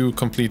like two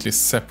completely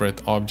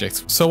separate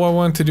objects, so what I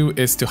want to do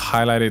is to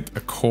highlight it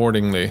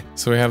accordingly.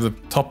 So we have the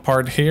top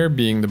part here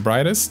being the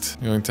brightest.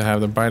 We're going to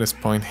have the brightest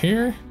point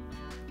here,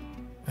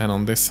 and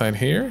on this side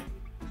here,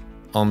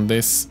 on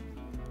this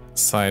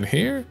side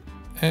here,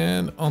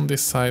 and on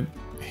this side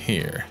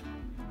here.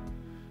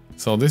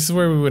 So this is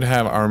where we would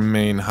have our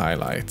main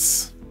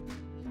highlights.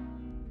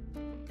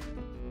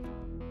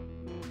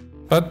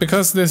 But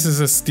because this is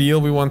a steel,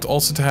 we want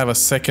also to have a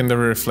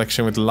secondary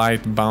reflection with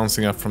light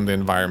bouncing up from the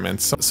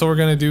environment. So we're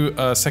gonna do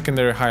a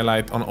secondary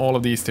highlight on all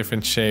of these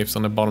different shapes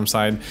on the bottom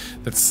side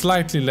that's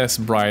slightly less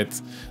bright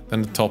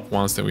than the top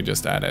ones that we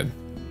just added.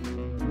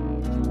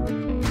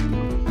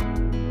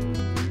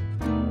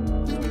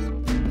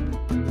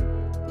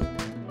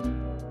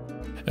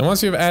 And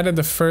once you've added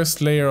the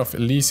first layer of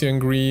Elysian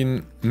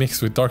green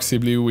mixed with dark sea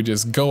blue, we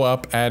just go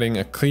up adding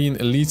a clean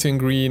Elysian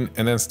green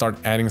and then start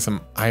adding some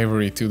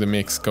ivory to the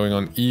mix, going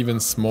on even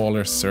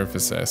smaller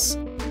surfaces.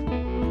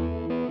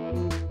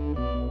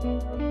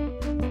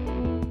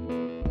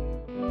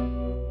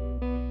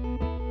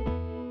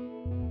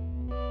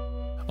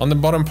 On the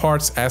bottom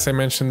parts, as I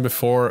mentioned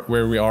before,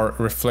 where we are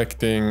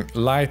reflecting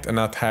light and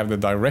not have the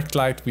direct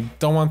light, we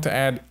don't want to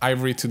add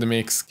ivory to the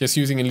mix. Just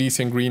using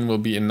Elysian green will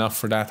be enough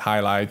for that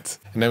highlight.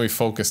 And then we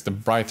focus the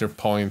brighter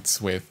points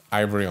with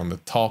ivory on the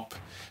top,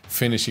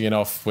 finishing it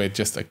off with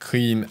just a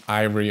clean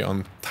ivory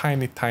on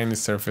tiny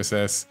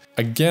surfaces.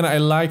 Again, I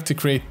like to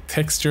create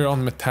texture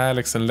on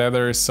metallics and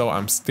leathers, so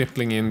I'm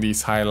stippling in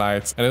these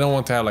highlights. And I don't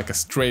want to have like a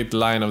straight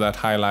line of that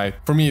highlight.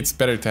 For me, it's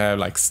better to have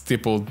like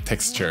stippled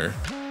texture.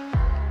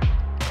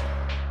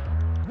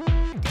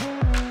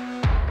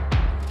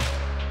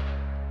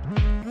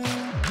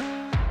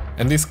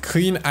 And this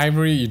clean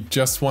ivory, you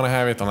just want to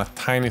have it on a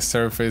tiny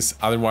surface,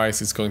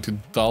 otherwise it's going to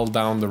dull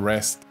down the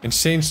rest and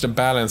change the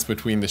balance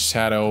between the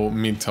shadow,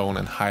 midtone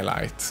and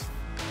highlight.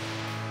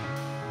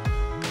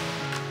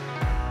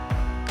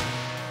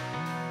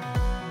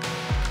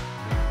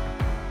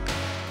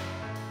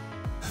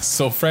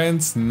 So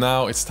friends,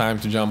 now it's time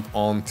to jump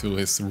on to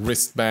his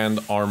wristband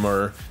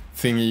armor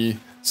thingy.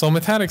 So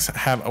metallics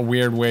have a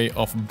weird way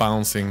of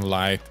bouncing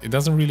light. It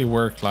doesn't really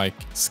work like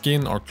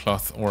skin or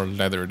cloth or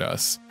leather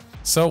does.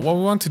 So what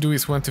we want to do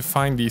is we want to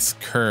find these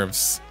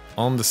curves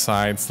on the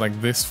sides,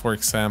 like this for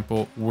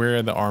example,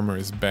 where the armor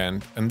is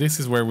bent, and this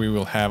is where we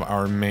will have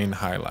our main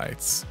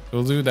highlights.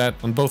 We'll do that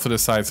on both of the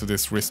sides of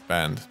this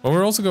wristband. But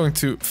we're also going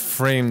to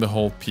frame the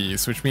whole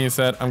piece, which means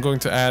that I'm going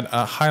to add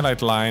a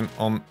highlight line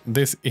on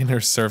this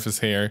inner surface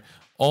here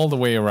all the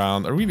way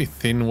around, a really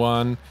thin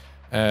one,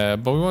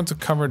 but we want to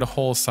cover the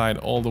whole side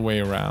all the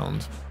way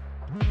around.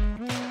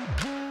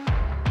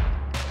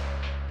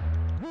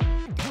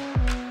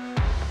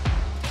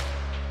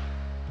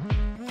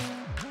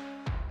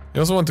 You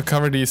also want to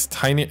cover these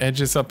tiny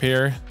edges up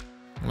here,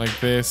 like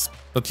this,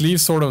 but leave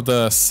sort of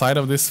the side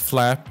of this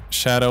flap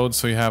shadowed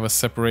so you have a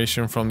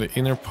separation from the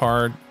inner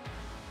part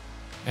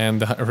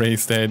and the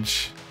raised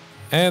edge.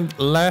 And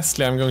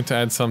lastly, I'm going to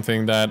add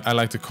something that I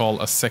like to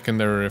call a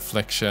secondary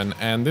reflection.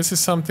 And this is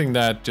something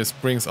that just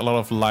brings a lot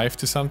of life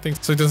to something.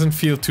 So it doesn't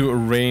feel too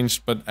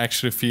arranged, but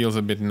actually feels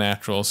a bit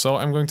natural. So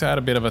I'm going to add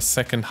a bit of a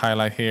second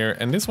highlight here.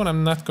 And this one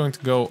I'm not going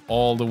to go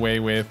all the way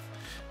with,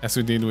 as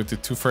we did with the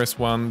two first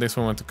one. This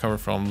one I want to cover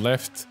from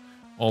left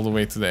all the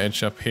way to the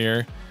edge up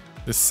here.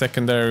 The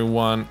secondary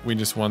one, we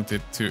just want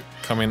it to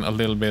come in a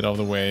little bit of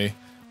the way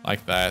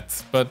like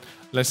that. But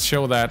let's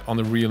show that on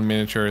the real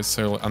miniature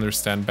so you'll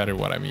understand better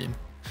what I mean.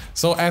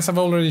 So as I've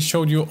already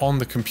showed you on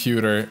the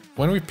computer,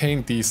 when we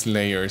paint these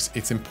layers,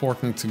 it's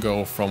important to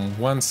go from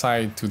one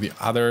side to the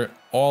other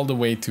all the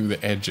way to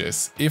the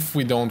edges. If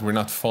we don't, we're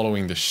not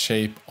following the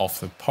shape of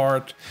the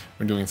part,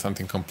 we're doing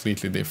something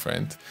completely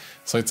different.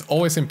 So it's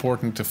always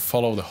important to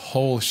follow the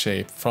whole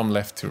shape from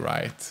left to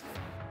right.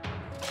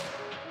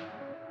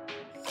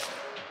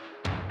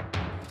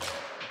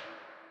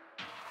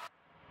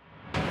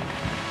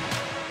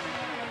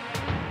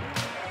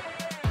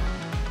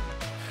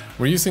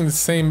 We're using the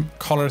same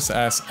colors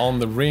as on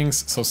the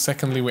rings, so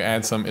secondly we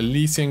add some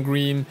Elysian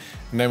green,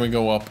 and then we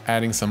go up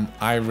adding some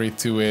ivory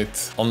to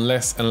it on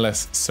less and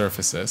less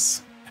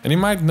surfaces. And you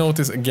might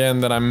notice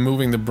again that I'm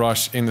moving the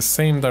brush in the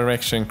same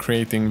direction,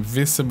 creating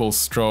visible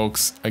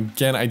strokes.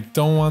 Again, I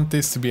don't want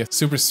this to be a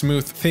super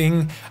smooth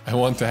thing, I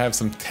want to have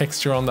some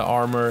texture on the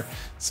armor,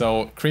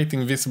 so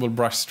creating visible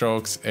brush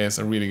strokes is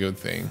a really good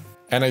thing.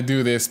 And I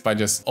do this by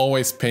just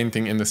always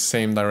painting in the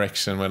same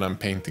direction when I'm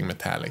painting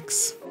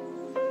metallics.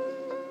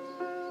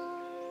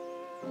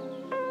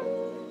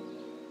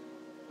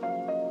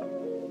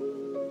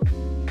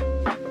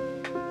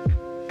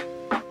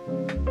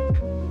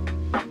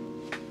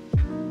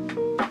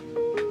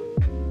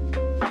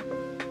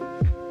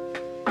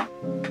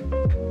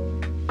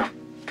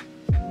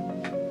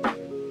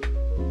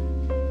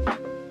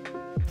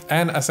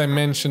 And as I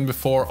mentioned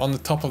before, on the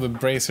top of the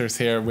bracers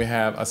here we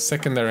have a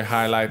secondary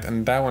highlight,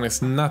 and that one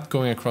is not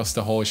going across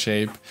the whole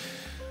shape.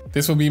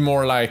 This will be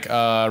more like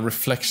a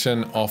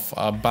reflection of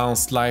a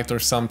bounced light or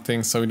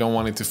something, so we don't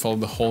want it to follow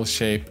the whole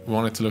shape, we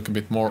want it to look a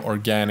bit more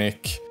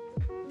organic.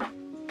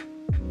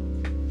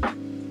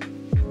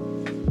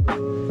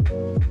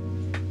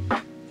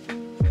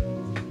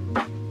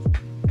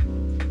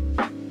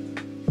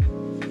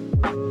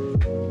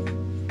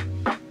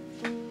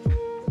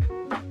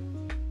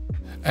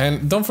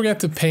 And don't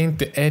forget to paint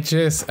the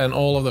edges and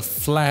all of the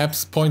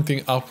flaps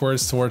pointing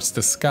upwards towards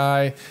the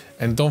sky.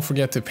 And don't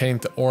forget to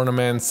paint the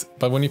ornaments.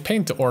 But when you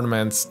paint the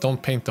ornaments,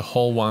 don't paint the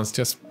whole ones,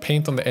 just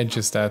paint on the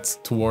edges that's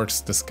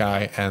towards the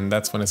sky, and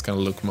that's when it's gonna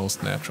look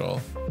most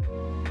natural.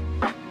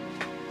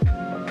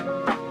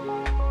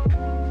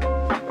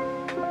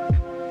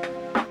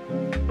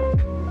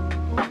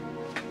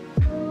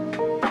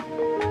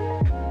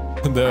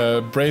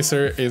 The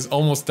bracer is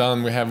almost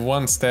done. We have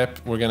one step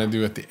we're gonna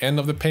do at the end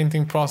of the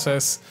painting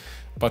process,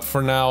 but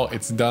for now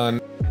it's done.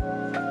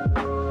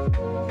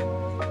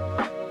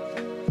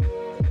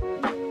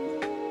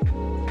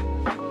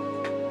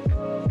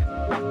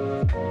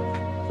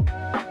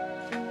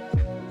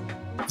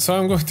 So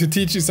I'm going to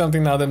teach you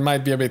something now that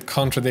might be a bit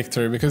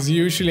contradictory, because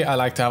usually I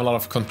like to have a lot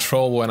of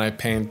control when I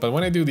paint, but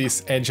when I do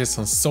these edges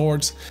on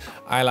swords,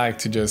 I like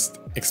to just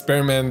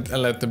experiment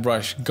and let the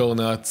brush go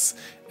nuts,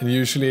 and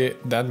usually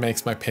that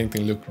makes my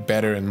painting look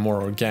better and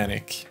more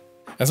organic.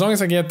 As long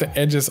as I get the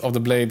edges of the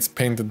blades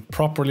painted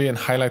properly and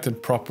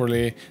highlighted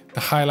properly,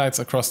 the highlights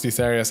across these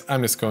areas,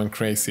 I'm just going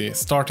crazy.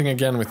 Starting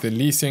again with the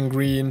Elysian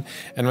green,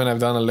 and when I've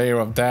done a layer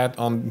of that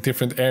on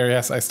different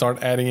areas, I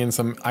start adding in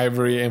some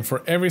ivory, and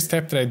for every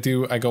step that I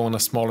do, I go on a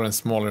smaller and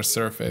smaller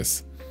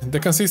surface. The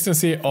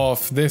consistency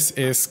of this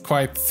is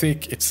quite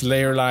thick, it's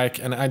layer-like,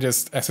 and I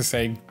just, as I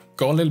say,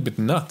 go a little bit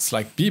nuts,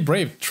 like be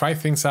brave, try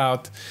things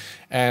out.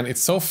 And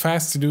it's so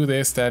fast to do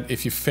this that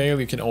if you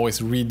fail, you can always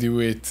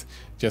redo it.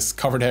 Just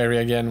cover the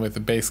area again with the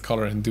base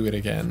color and do it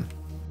again.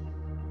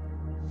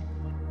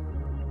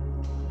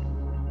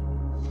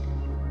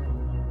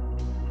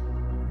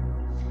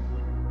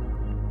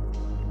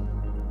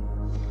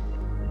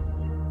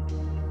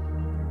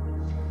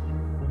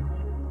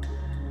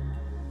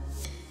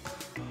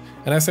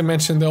 And as I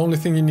mentioned, the only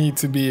thing you need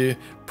to be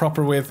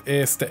proper with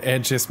is the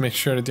edges. Make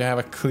sure that you have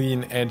a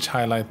clean edge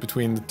highlight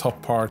between the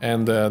top part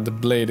and the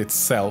blade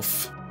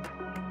itself.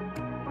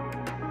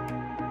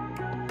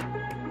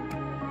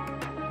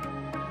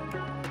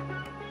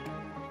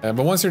 But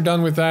once you're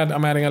done with that,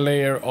 I'm adding a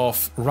layer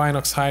of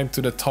Rhinox hide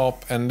to the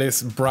top, and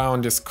this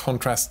brown just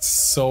contrasts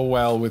so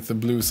well with the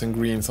blues and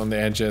greens on the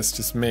edges,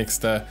 just makes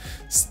the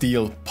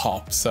steel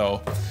pop,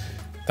 so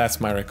that's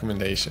my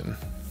recommendation.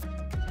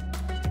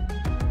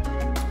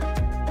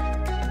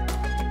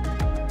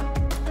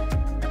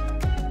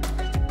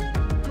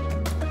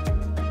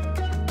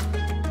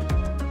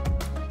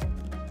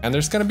 And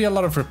there's gonna be a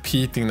lot of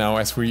repeating now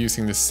as we're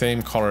using the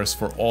same colors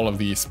for all of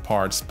these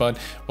parts, but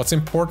what's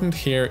important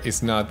here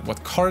is not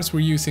what colors we're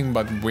using,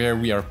 but where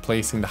we are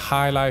placing the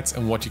highlights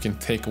and what you can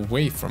take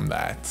away from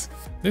that.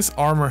 This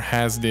armor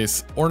has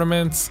these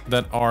ornaments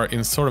that are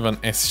in sort of an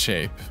S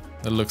shape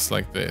that looks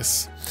like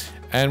this.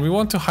 And we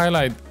want to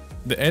highlight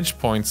the edge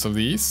points of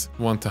these.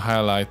 We want to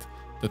highlight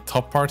the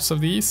top parts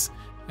of these.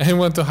 And we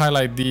want to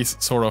highlight these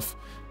sort of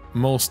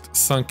most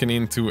sunken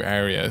into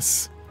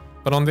areas.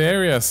 But on the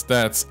areas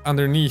that's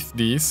underneath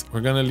these,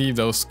 we're gonna leave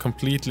those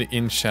completely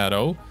in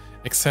shadow,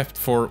 except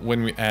for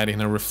when we add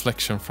in a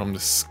reflection from the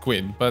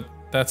squid, but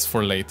that's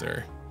for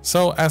later.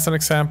 So as an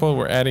example,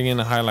 we're adding in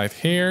a highlight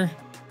here,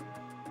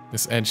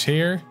 this edge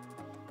here,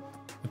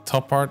 the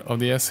top part of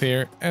the S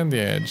here, and the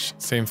edge.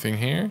 Same thing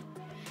here.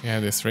 We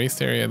have this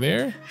raised area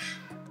there,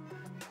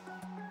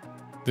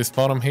 this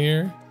bottom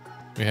here,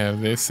 we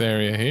have this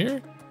area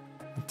here,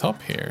 the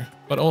top here.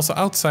 But also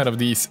outside of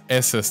these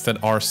S's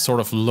that are sort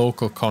of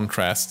local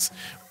contrasts,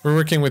 we're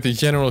working with the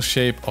general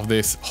shape of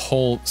this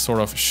whole sort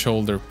of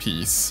shoulder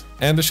piece.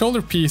 And the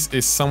shoulder piece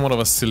is somewhat of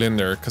a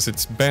cylinder because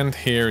it's bent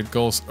here, it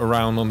goes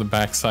around on the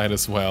back side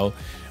as well,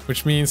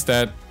 which means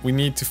that we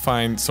need to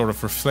find sort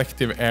of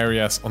reflective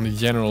areas on the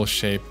general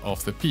shape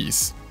of the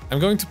piece. I'm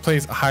going to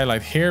place a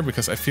highlight here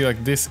because I feel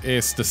like this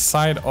is the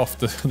side of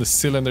the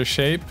cylinder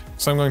shape.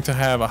 So I'm going to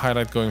have a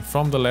highlight going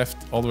from the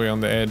left all the way on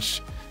the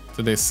edge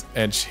to this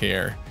edge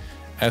here,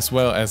 as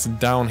well as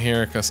down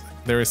here because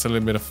there is a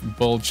little bit of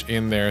bulge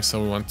in there,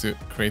 so we want to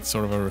create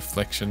sort of a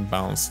reflection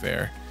bounce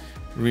there.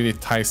 Really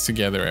ties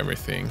together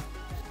everything.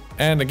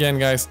 And again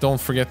guys, don't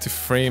forget to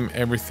frame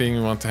everything.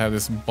 We want to have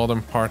this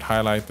bottom part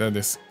highlighted,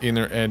 this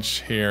inner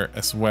edge here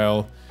as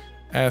well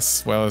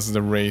as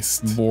the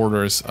raised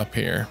borders up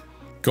here.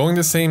 Going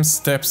the same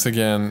steps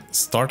again,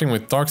 starting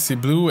with dark sea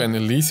blue and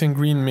Elysian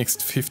green mixed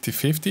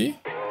 50-50.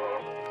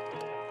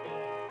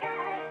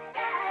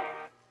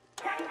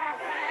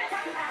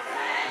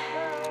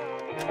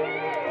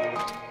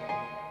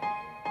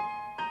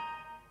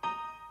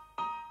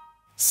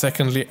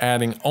 Secondly,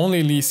 adding only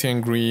Elysian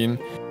green.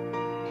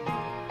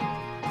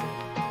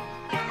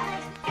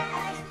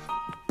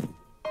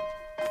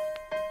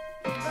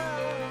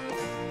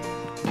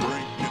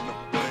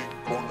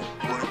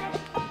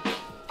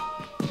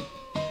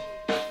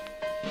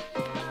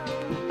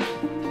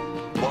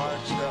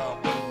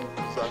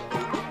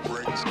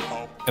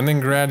 And then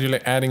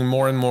gradually adding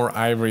more and more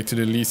ivory to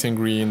the Elysian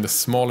green, the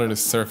smaller the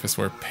surface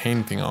we're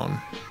painting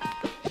on.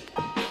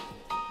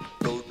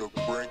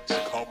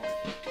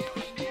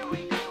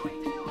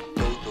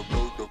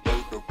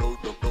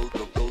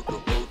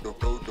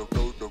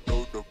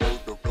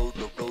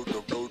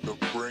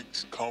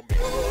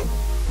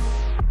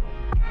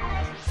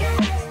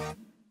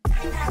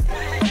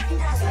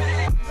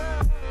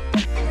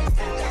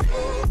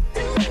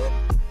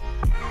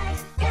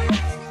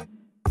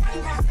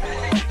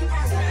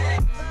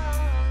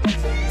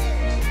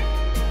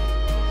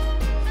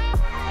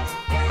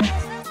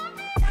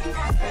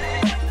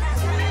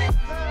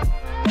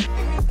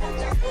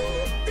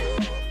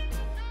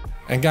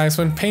 And guys,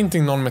 when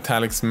painting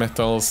non-metallic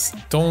metals,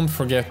 don't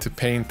forget to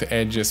paint the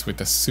edges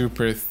with a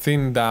super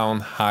thin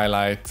down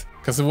highlight,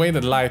 because the way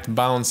that light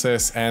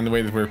bounces and the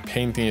way that we're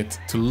painting it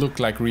to look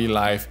like real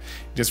life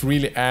just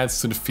really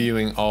adds to the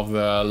feeling of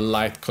the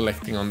light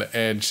collecting on the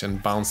edge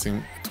and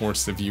bouncing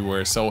towards the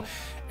viewer. So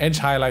edge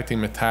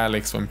highlighting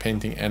metallics when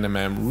painting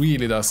NMM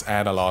really does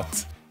add a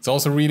lot. It's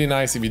also really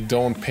nice if you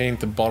don't paint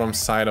the bottom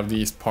side of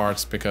these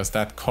parts, because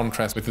that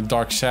contrast with the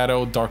dark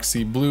shadow, dark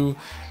sea blue,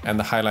 and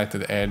the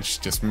highlighted edge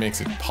just makes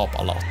it pop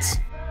a lot.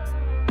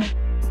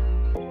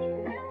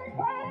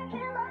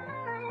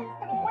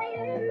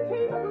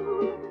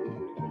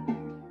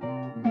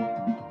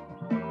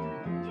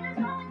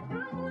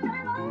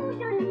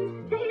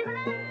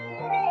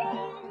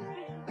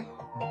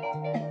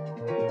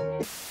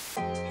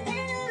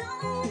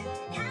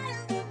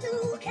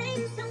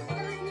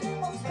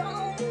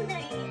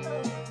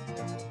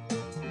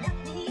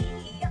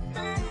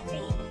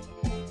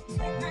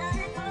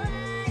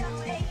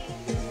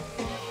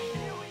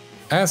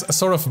 As a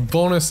sort of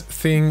bonus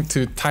thing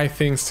to tie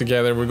things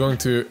together, we're going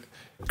to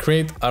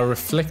create a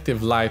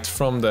reflective light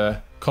from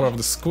the color of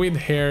the squid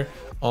here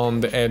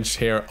on the edge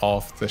here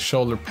of the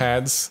shoulder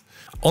pads.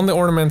 On the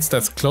ornaments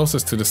that's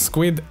closest to the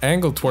squid,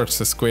 angled towards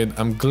the squid,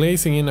 I'm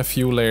glazing in a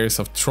few layers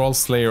of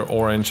Trollslayer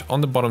orange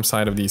on the bottom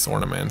side of these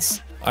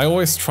ornaments. I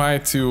always try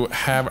to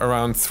have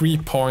around 3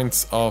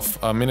 points of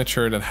a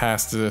miniature that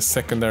has the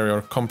secondary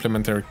or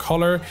complementary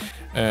color.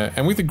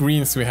 And with the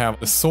greens we have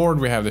the sword,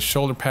 we have the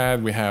shoulder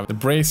pad, we have the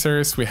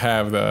bracers, we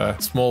have the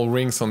small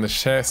rings on the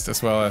chest,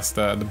 as well as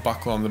the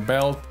buckle on the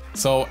belt.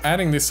 So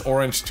adding this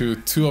orange to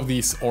 2 of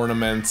these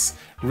ornaments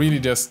really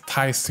just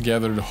ties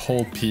together the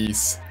whole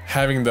piece.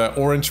 Having the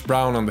orange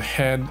brown on the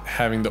head,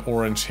 having the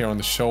orange here on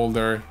the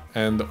shoulder,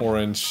 and the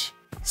orange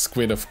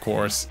squid of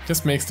course,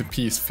 just makes the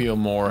piece feel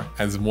more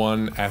as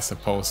one as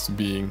opposed to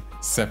being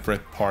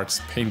separate parts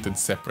painted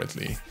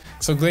separately.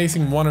 So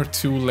glazing 1 or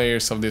 2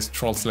 layers of this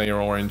Trollslayer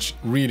orange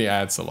really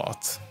adds a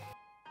lot.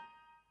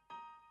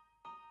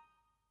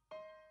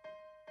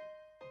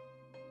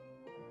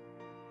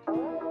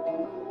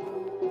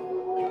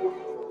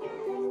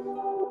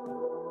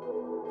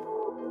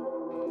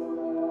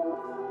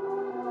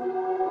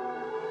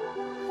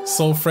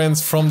 So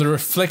friends, from the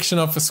reflection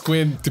of a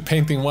squid to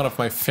painting one of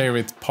my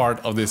favorite part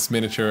of this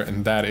miniature,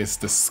 and that is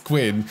the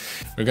squid.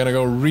 We're gonna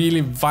go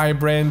really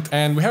vibrant,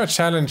 and we have a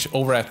challenge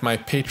over at my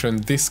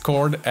Patreon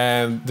Discord,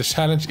 and the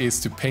challenge is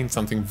to paint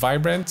something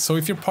vibrant. So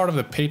if you're part of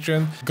the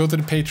Patreon, go to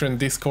the Patreon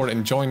Discord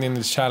and join in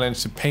the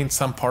challenge to paint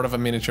some part of a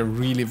miniature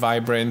really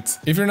vibrant.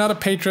 If you're not a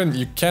patron,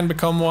 you can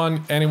become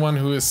one. Anyone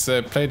who is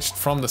pledged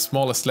from the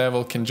smallest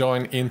level can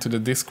join into the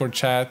Discord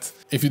chat.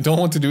 If you don't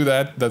want to do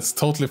that, that's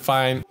totally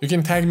fine. You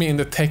can tag me in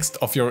the text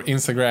of your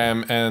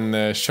Instagram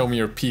and show me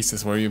your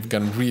pieces where you've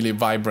gone really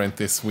vibrant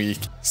this week.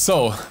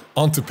 So,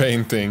 on to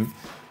painting.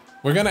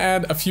 We're gonna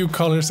add a few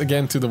colors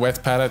again to the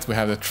wet palette. We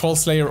have the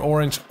Fireslayer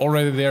orange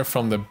already there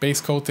from the base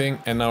coating,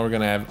 and now we're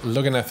gonna have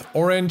lugganath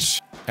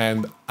orange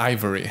and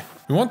ivory.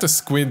 We want the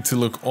squid to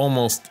look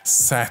almost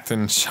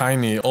satin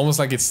shiny, almost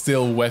like it's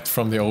still wet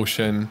from the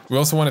ocean. We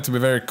also want it to be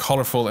very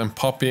colorful and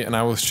poppy, and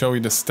I will show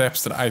you the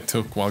steps that I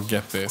took while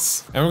get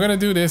this. And we're gonna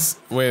do this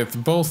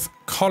with both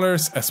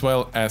colors as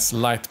well as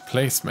light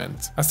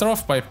placement. I start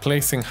off by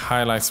placing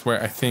highlights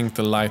where I think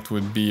the light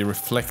would be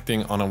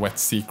reflecting on a wet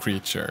sea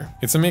creature.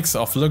 It's a mix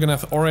of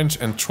lugganath orange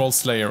and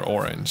Fireslayer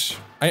orange.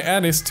 I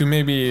add this to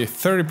maybe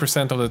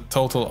 30% of the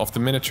total of the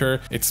miniature.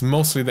 It's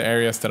mostly the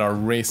areas that are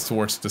raised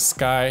towards the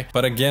sky,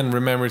 but again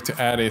remember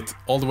to add it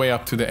all the way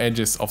up to the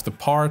edges of the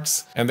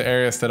parts and the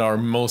areas that are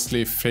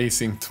mostly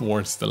facing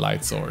towards the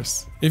light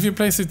source. If you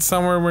place it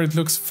somewhere where it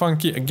looks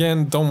funky,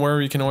 again, don't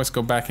worry, you can always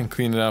go back and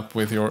clean it up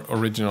with your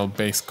original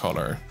base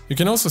color. You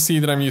can also see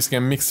that I'm using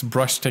a mixed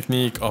brush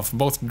technique of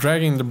both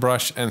dragging the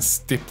brush and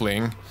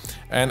stippling.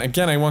 And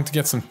again, I want to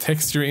get some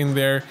texture in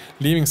there,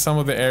 leaving some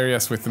of the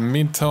areas with the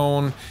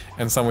mid-tone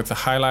and some with the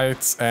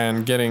highlights,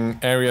 and getting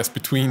areas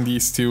between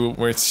these two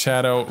where its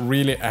shadow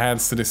really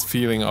adds to this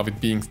feeling of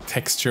it being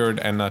textured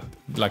and not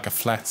like a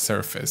flat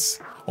surface.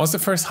 Once the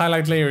first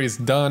highlight layer is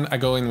done, I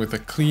go in with a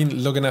clean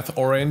lugganath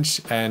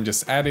orange and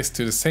just add this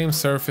to the same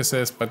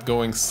surfaces, but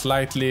going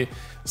slightly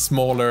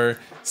smaller,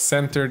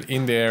 centered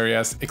in the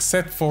areas,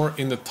 except for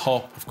in the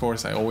top. Of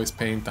course, I always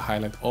paint the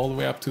highlight all the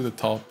way up to the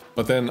top,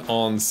 but then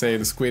on, say,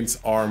 the squid's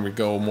arm, we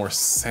go more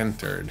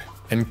centered.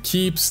 And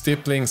keep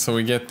stippling so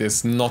we get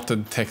this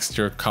knotted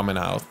texture coming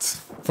out.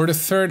 For the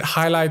third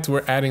highlight,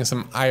 we're adding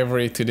some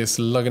ivory to this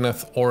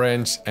lugganath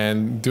orange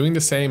and doing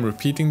the same,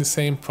 repeating the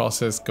same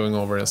process, going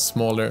over a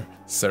smaller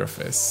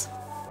surface.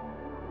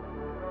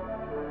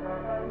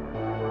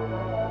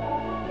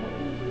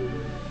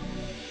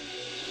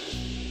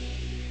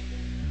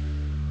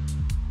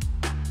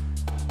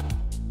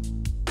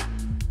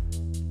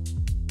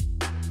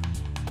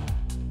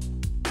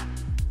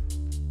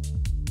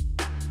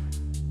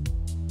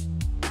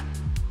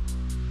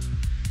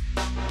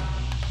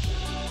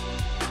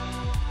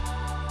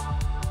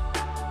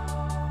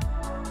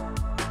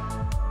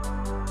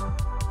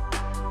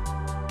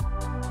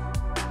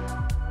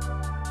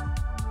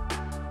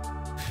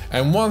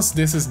 And once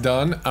this is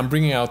done, I'm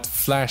bringing out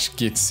Flash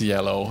Gits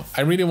yellow.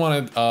 I really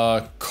wanted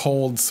a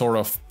cold, sort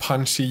of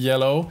punchy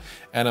yellow,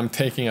 and I'm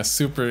taking a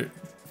super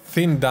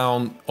thin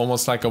down,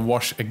 almost like a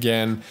wash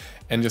again,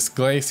 and just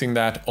glazing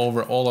that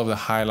over all of the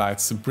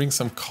highlights to bring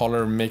some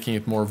color, making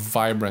it more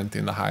vibrant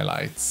in the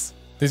highlights.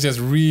 This just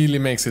really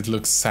makes it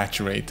look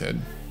saturated.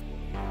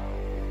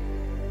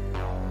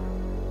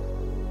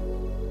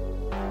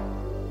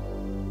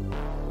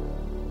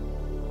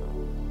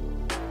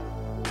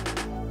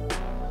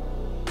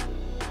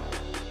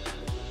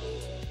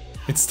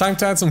 It's time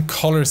to add some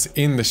colors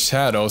in the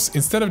shadows.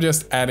 Instead of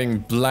just adding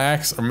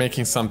blacks or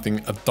making something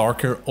a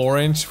darker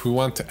orange, we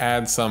want to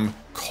add some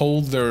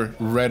colder,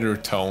 redder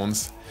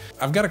tones.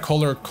 I've got a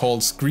color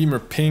called Screamer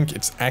Pink.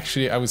 It's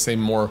actually, I would say,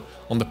 more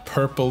on the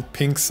purple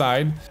pink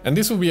side. And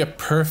this will be a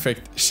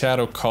perfect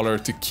shadow color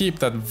to keep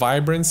that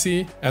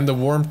vibrancy and the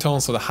warm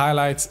tones of the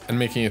highlights and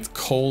making it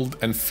cold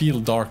and feel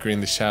darker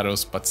in the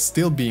shadows, but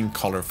still being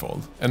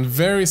colorful. And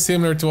very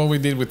similar to what we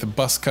did with the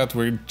buzz cut,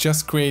 we're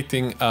just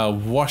creating a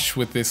wash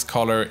with this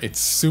color. It's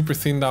super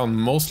thin down,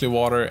 mostly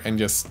water, and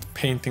just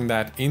painting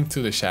that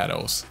into the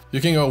shadows.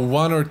 You can go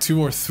 1 or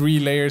 2 or 3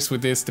 layers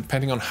with this,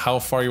 depending on how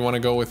far you want to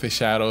go with the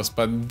shadows,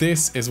 but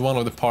this is one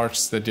of the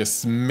parts that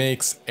just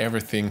makes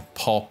everything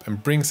pop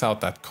and brings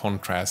out that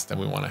contrast that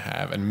we want to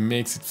have and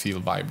makes it feel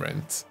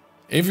vibrant.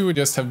 If you would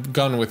just have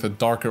gone with a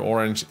darker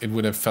orange, it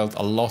would have felt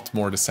a lot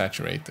more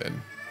desaturated.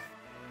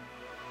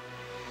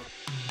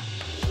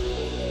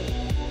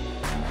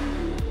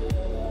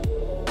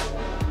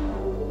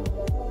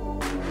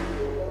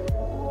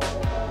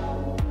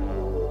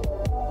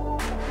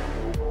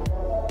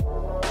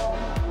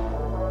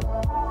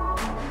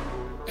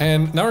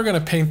 And now we're going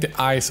to paint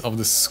the eyes of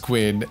the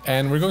squid,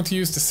 and we're going to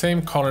use the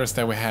same colors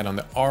that we had on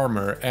the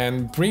armor,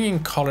 and bringing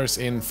colors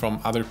in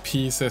from other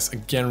pieces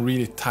again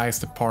really ties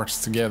the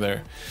parts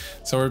together.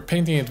 So we're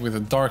painting it with a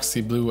dark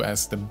sea blue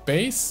as the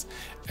base,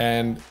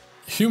 and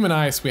human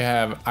eyes, we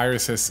have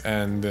irises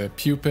and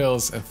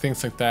pupils and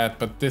things like that,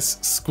 but this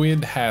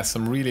squid has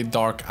some really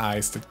dark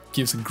eyes that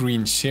gives a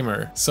green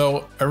shimmer.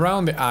 So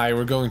around the eye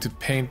we're going to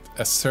paint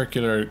a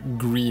circular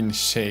green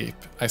shape.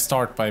 I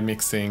start by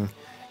mixing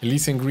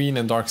Elysian green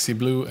and dark sea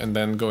blue, and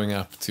then going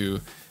up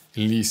to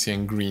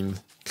Elysian green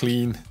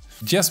clean.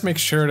 Just make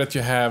sure that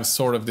you have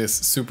sort of this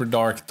super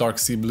dark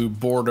sea blue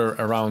border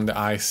around the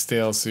eye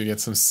still, so you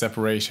get some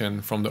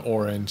separation from the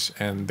orange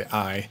and the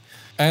eye.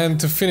 And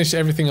to finish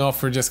everything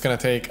off, we're just gonna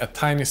take a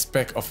tiny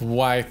speck of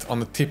white on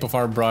the tip of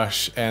our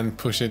brush and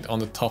push it on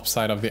the top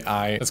side of the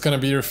eye. That's gonna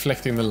be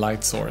reflecting the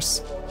light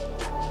source.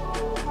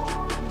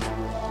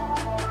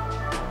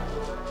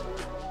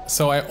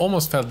 So I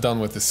almost felt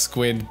done with the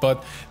squid,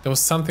 but there was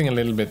something a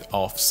little bit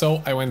off.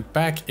 So I went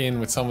back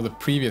in with some of the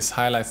previous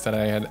highlights that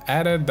I had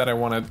added that I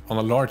wanted on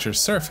a larger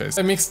surface.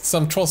 I mixed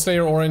some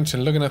Trollslayer orange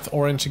and lugganath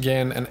orange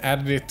again and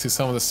added it to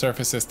some of the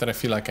surfaces that I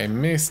feel like I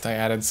missed. I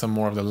added some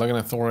more of the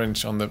lugganath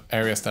orange on the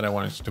areas that I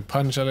wanted to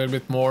punch a little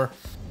bit more.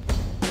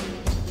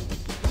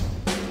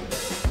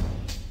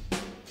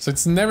 So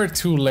it's never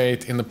too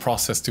late in the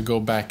process to go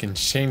back and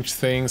change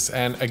things,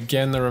 and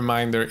again a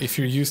reminder, if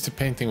you're used to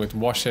painting with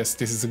washes,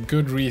 this is a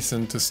good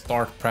reason to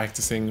start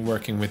practicing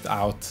working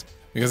without,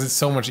 because it's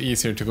so much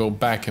easier to go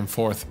back and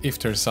forth if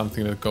there's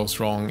something that goes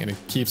wrong, and it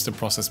keeps the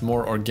process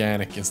more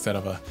organic instead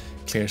of a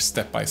clear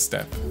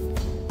step-by-step.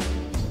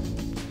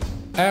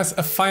 As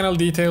a final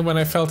detail, when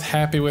I felt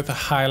happy with the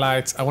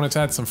highlights, I wanted to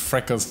add some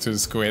freckles to the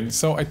squid.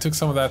 So I took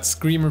some of that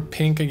Screamer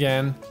pink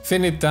again,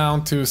 thinned it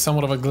down to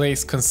somewhat of a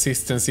glazed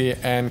consistency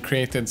and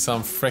created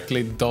some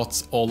freckly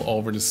dots all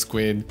over the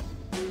squid.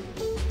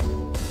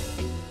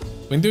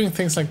 When doing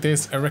things like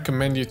this, I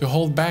recommend you to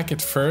hold back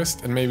at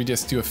first and maybe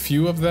just do a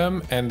few of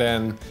them and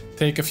then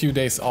take a few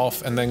days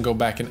off and then go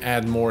back and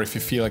add more if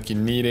you feel like you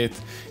need it.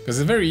 Because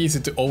it's very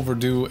easy to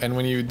overdo, and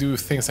when you do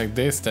things like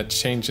this that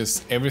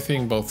changes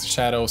everything, both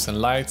shadows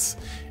and lights,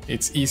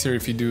 it's easier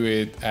if you do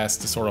it as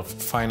the sort of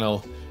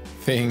final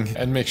thing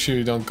and make sure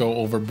you don't go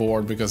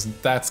overboard, because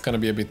that's going to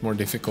be a bit more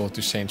difficult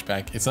to change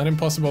back. It's not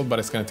impossible, but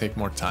it's going to take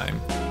more time.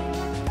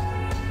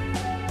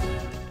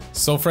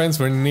 So friends,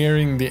 we're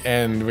nearing the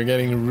end, we're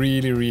getting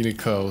really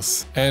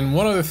close. And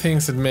one of the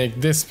things that make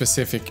this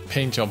specific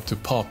paint job to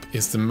pop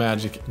is the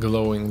magic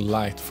glowing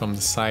light from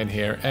the side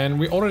here. And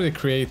we already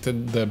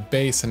created the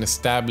base and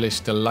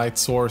established the light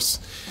source,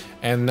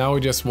 and now we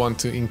just want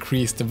to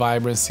increase the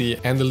vibrancy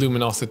and the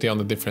luminosity on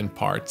the different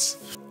parts.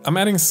 I'm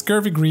adding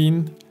Scurvy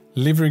green,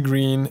 Livery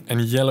green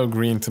and yellow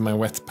green to my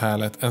wet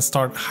palette and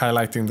start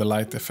highlighting the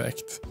light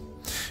effect.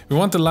 We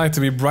want the light to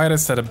be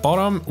brightest at the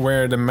bottom,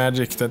 where the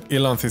magic that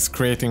Illonth is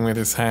creating with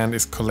his hand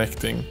is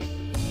collecting.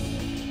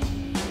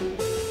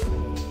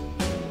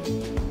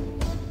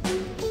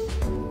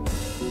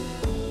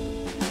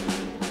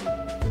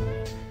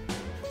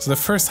 So the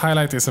first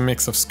highlight is a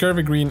mix of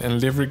Scurvy green and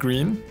Livery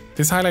green.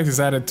 This highlight is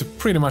added to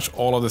pretty much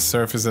all of the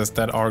surfaces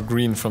that are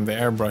green from the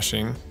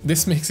airbrushing.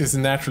 This mix is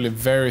naturally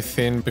very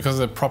thin because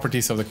of the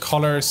properties of the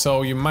color,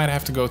 so you might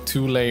have to go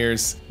 2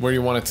 layers where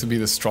you want it to be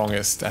the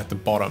strongest at the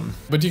bottom.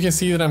 But you can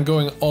see that I'm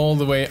going all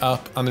the way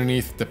up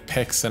underneath the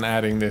pecs and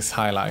adding this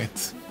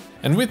highlight.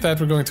 And with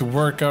that, we're going to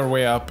work our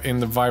way up in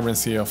the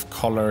vibrancy of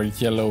color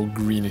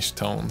yellow-greenish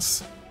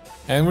tones.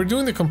 And we're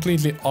doing the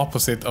completely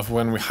opposite of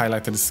when we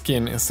highlighted the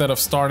skin. Instead of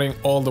starting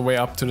all the way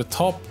up to the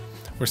top,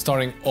 we're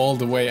starting all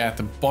the way at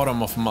the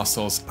bottom of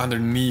muscles,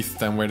 underneath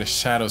them where the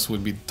shadows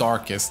would be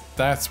darkest.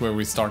 That's where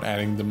we start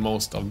adding the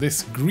most of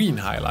this green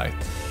highlight.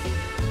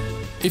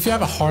 If you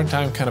have a hard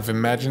time kind of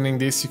imagining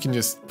this, you can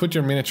just put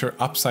your miniature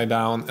upside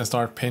down and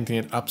start painting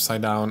it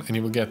upside down, and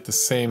you will get the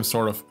same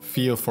sort of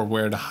feel for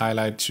where the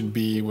highlight should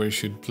be, where you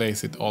should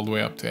place it all the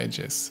way up to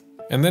edges.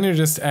 And then you're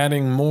just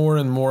adding more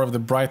and more of the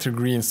brighter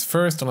greens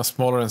first on a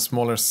smaller and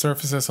smaller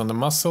surfaces on the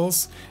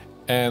muscles,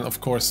 and of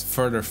course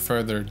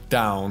further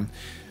down.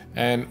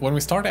 And when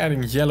we start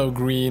adding yellow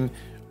green,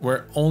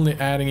 we're only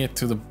adding it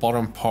to the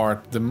bottom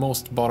part, the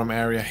most bottom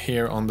area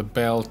here on the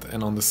belt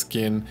and on the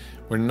skin.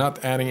 We're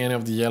not adding any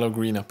of the yellow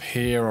green up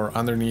here or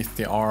underneath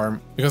the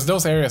arm, because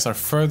those areas are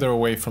further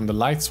away from the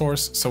light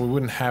source, so we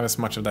wouldn't have as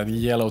much of that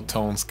yellow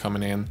tones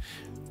coming in.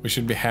 We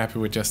should be happy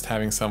with just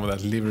having some of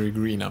that livery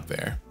green up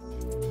there.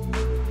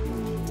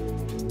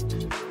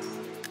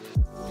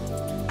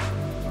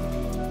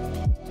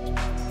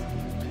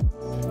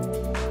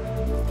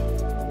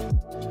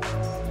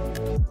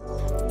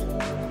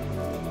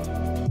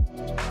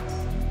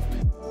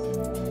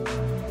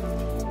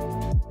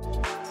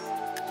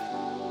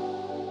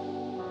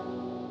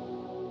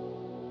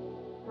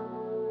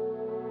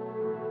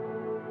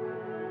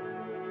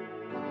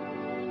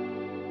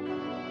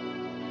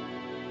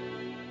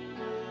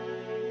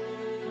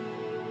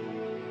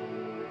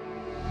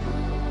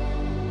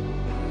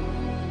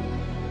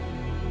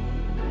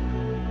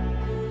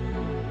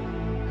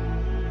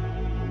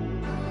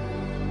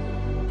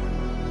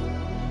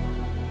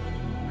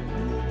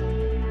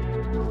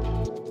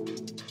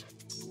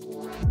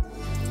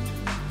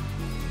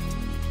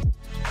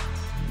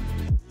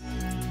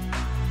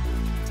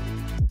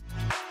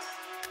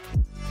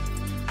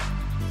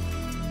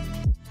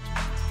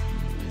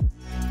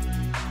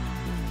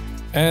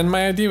 And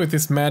my idea with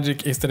this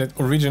magic is that it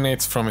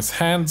originates from his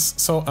hands,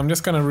 so I'm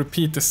just gonna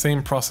repeat the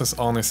same process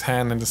on his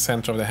hand in the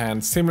center of the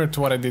hand, similar to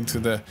what I did to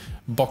the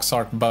box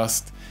art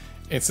bust,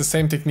 It's the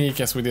same technique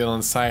as we did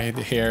on the side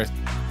here.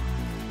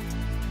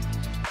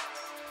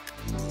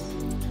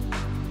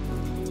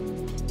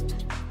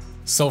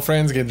 So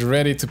friends, get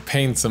ready to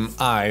paint some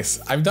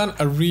eyes. I've done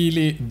a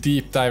really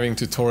deep diving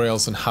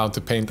tutorials on how to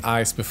paint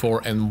eyes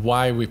before and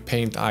why we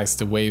paint eyes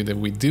the way that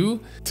we do.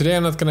 Today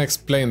I'm not going to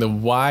explain the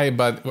why,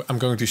 but I'm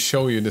going to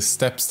show you the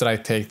steps that I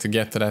take to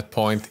get to that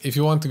point. If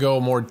you want to go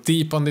more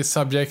deep on this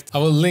subject, I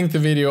will link the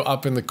video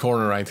up in the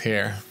corner right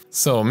here.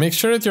 So make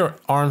sure that your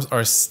arms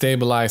are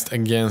stabilized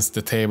against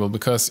the table,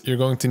 because you're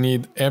going to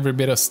need every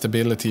bit of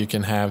stability you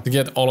can have to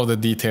get all of the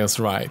details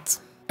right.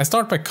 I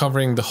start by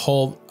covering the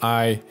whole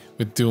eye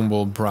with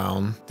Doombull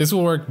brown. This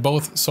will work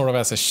both sort of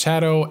as a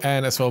shadow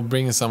and as well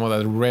bring some of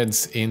that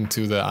reds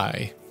into the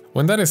eye.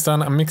 When that is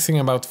done, I'm mixing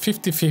about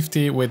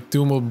 50-50 with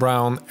Doombull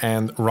brown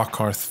and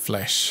Rakarth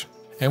flesh.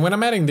 And when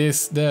I'm adding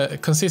this, the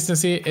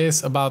consistency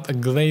is about a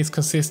glaze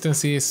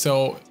consistency,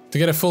 so to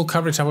get a full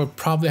coverage I would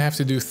probably have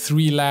to do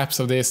 3 laps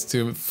of this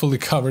to fully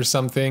cover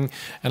something,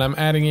 and I'm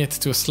adding it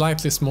to a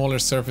slightly smaller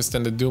surface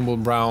than the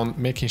Doombull brown,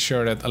 making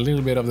sure that a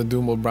little bit of the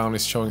Doombull brown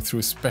is showing through,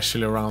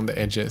 especially around the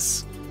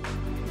edges.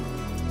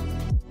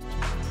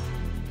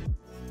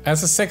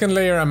 As a second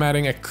layer, I'm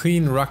adding a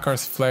clean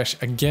Rakarth flesh,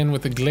 again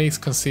with a glaze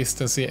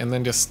consistency, and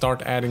then just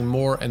start adding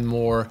more and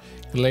more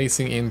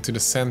glazing into the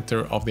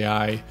center of the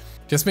eye.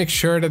 Just make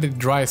sure that it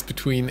dries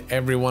between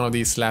every one of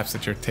these laps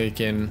that you're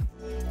taking.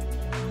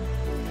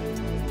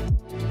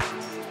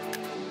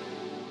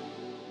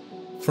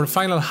 For the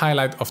final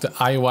highlight of the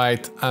eye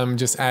white, I'm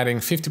just adding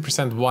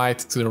 50% white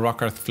to the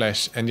Rakarth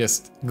flesh and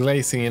just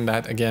glazing in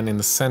that again in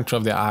the center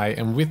of the eye,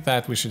 and with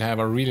that we should have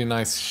a really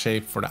nice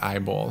shape for the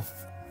eyeball.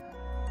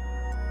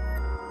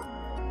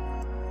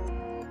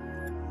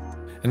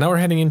 And now we're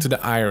heading into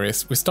the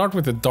iris. We start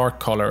with a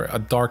dark color, a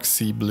dark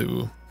sea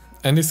blue.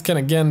 And this can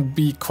again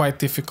be quite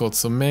difficult,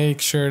 so make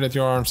sure that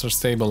your arms are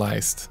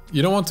stabilized.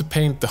 You don't want to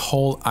paint the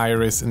whole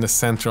iris in the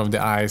center of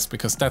the eyes,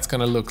 because that's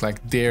gonna look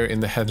like deer in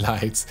the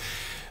headlights.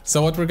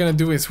 So what we're gonna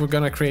do is we're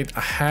gonna create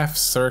a half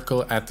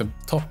circle at the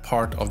top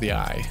part of the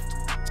eye.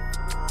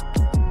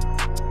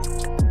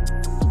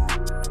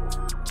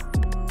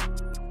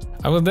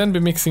 I will then be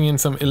mixing in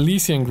some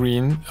Elysian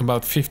green,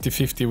 about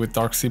 50-50 with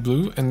dark sea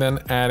blue, and then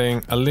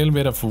adding a little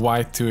bit of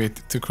white to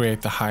it to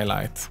create the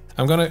highlight.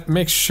 I'm gonna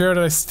make sure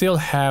that I still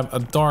have a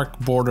dark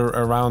border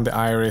around the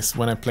iris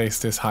when I place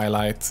this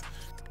highlight.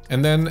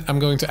 And then I'm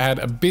going to add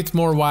a bit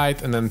more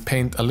white and then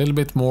paint a little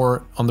bit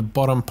more on the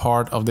bottom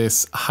part of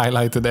this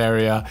highlighted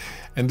area,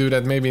 and do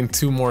that maybe in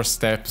 2 more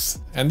steps.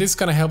 And this is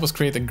gonna help us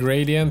create a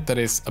gradient that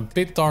is a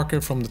bit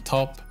darker from the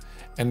top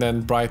and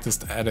then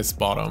brightest at its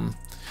bottom.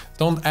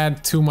 Don't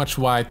add too much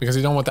white, because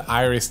you don't want the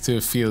iris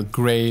to feel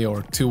gray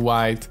or too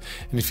white.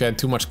 And if you add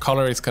too much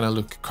color, it's gonna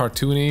look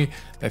cartoony.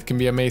 That can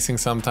be amazing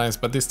sometimes,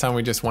 but this time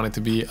we just want it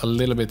to be a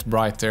little bit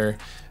brighter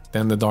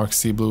than the dark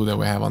sea blue that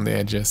we have on the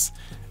edges.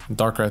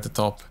 Darker at the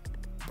top,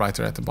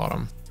 brighter at the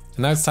bottom.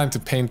 And now it's time to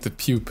paint the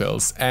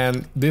pupils,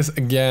 and this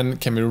again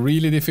can be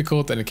really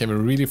difficult and it can be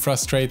really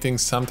frustrating.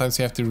 Sometimes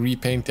you have to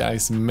repaint the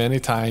eyes many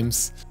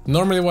times.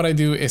 Normally what I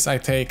do is I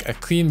take a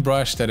clean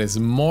brush that is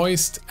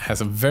moist, has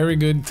a very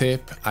good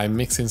tip, I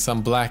mix in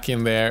some black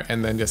in there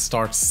and then just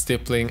start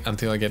stippling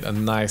until I get a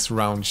nice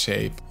round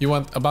shape. You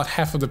want about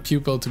half of the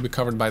pupil to be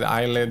covered by the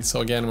eyelid,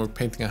 so again we're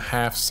painting a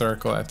half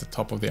circle at the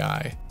top of the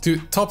eye. To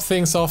top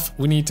things off,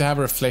 we need to have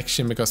a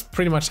reflection, because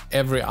pretty much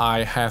every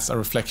eye has a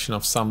reflection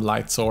of some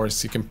light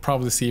source. You can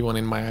probably see one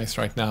in my eyes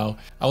right now.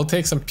 I will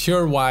take some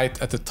pure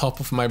white at the top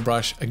of my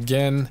brush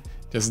again,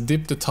 just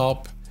dip the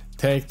top,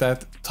 take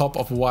that top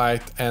of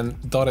white and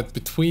dot it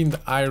between the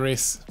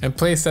iris, and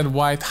place that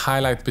white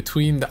highlight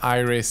between the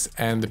iris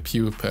and the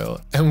pupil.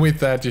 And with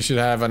that you should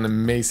have an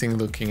amazing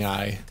looking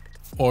eye.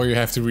 Or you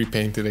have to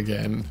repaint it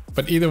again.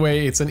 But either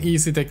way, it's an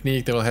easy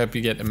technique that will help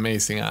you get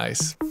amazing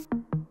eyes.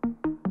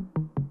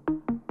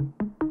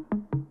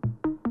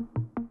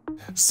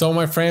 So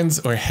my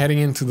friends, we're heading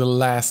into the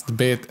last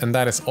bit, and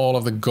that is all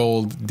of the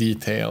gold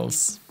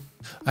details.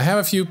 I have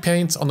a few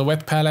paints on the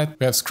wet palette.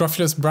 We have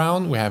Scrofulous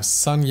Brown, we have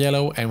Sun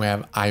Yellow, and we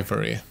have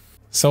Ivory.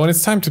 So when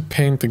it's time to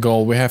paint the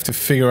gold, we have to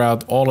figure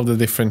out all of the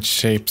different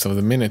shapes of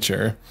the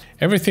miniature.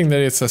 Everything that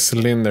is a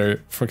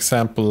cylinder, for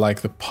example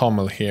like the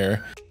pommel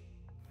here.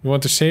 We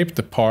want to shape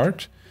the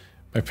part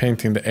by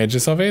painting the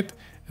edges of it,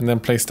 and then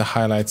place the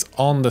highlights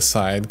on the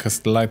side, because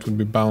the light would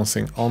be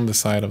bouncing on the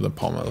side of the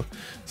pommel.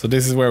 So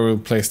this is where we'll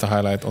place the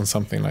highlight on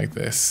something like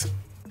this.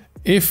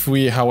 If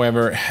we,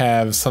 however,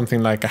 have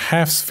something like a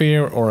half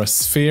sphere or a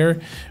sphere,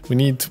 we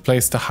need to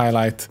place the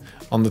highlight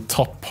on the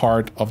top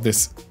part of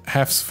this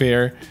half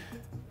sphere,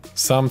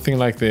 something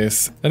like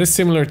this. That is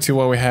similar to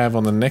what we have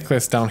on the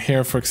necklace down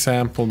here, for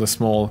example, the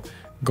small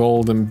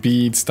golden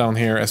beads down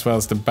here, as well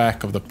as the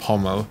back of the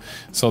pommel.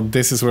 So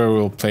this is where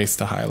we'll place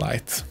the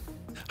highlight.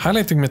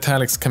 Highlighting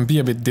metallics can be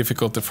a bit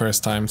difficult the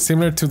first time.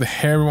 Similar to the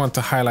hair, we want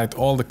to highlight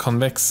all the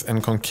convex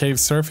and concave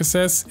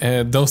surfaces,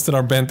 those that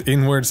are bent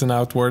inwards and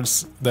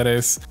outwards, that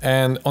is.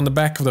 And on the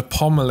back of the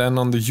pommel and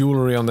on the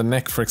jewelry on the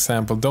neck, for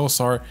example, those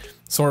are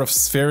sort of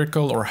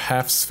spherical or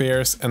half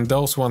spheres, and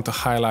those we want to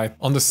highlight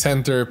on the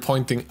center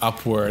pointing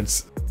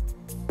upwards.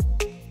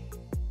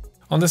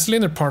 On the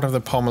cylinder part of the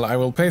pommel, I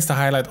will place the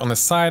highlight on the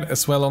side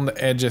as well on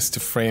the edges to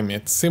frame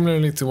it,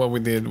 similarly to what we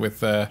did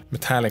with the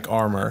metallic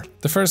armor.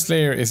 The first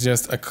layer is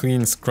just a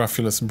clean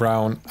scrofulous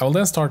brown. I will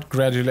then start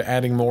gradually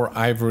adding more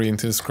ivory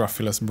into the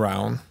scrofulous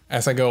brown,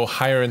 as I go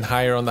higher and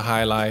higher on the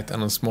highlight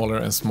and on smaller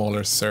and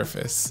smaller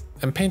surface.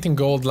 And painting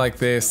gold like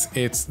this,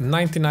 it's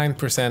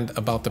 99%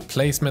 about the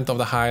placement of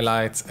the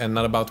highlights and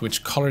not about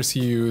which colors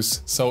you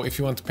use. So if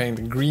you want to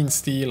paint green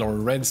steel or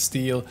red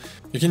steel,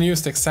 you can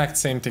use the exact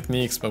same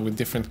techniques but with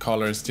different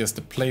colors, just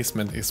the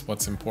placement is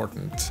what's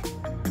important.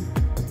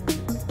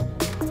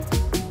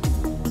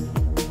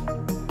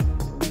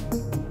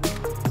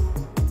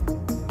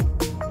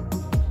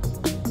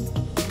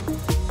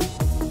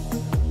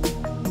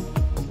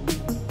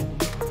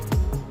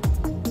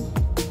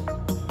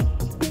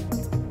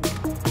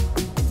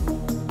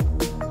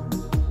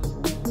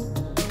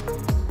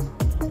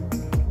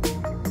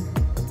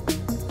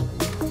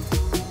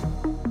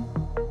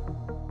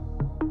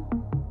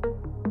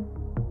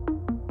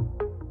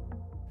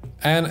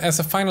 And as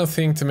a final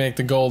thing to make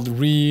the gold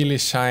really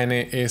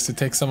shiny is to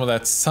take some of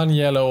that sun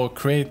yellow,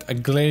 create a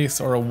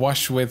glaze or a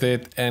wash with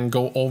it and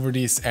go over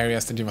these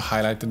areas that you've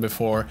highlighted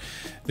before.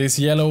 This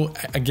yellow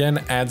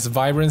again adds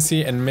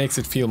vibrancy and makes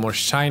it feel more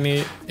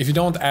shiny. If you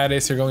don't add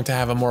this, you're going to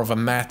have a more of a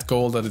matte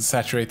gold or a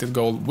saturated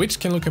gold, which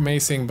can look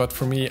amazing, but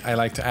for me I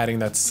like to adding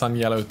that sun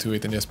yellow to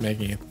it and just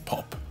making it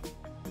pop.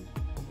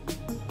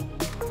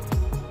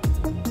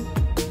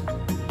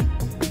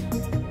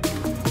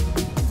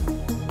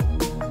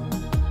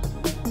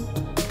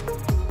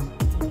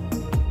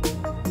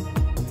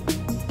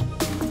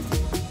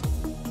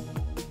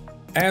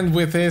 And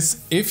with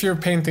this, if you're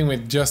painting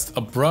with just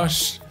a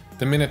brush,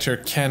 the miniature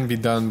can be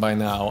done by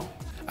now.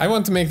 I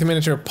want to make the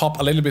miniature pop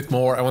a little bit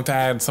more. I want to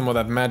add some of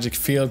that magic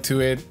feel to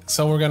it.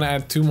 So we're gonna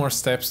add 2 more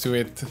steps to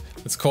it.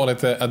 Let's call it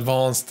the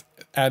advanced,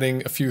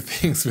 adding a few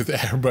things with the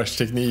airbrush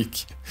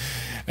technique.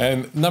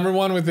 And number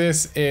 1 with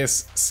this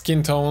is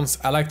skin tones.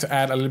 I like to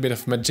add a little bit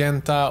of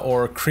magenta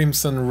or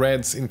crimson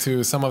reds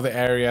into some of the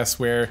areas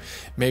where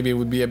maybe it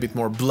would be a bit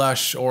more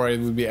blush, or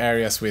it would be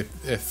areas with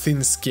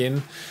thin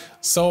skin.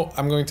 So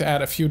I'm going to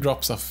add a few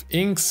drops of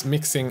inks,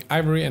 mixing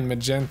ivory and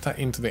magenta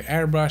into the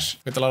airbrush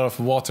with a lot of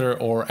water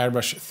or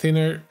airbrush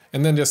thinner,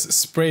 and then just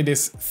spray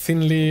this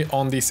thinly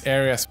on these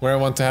areas where I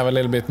want to have a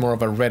little bit more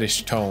of a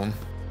reddish tone.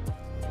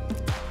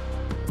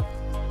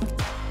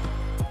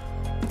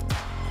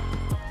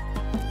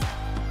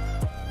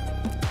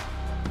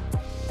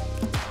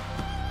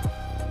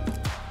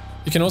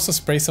 You can also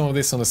spray some of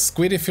this on the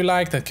squid if you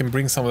like. That can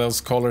bring some of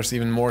those colors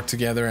even more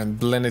together and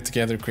blend it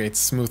together, create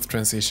smooth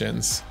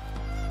transitions.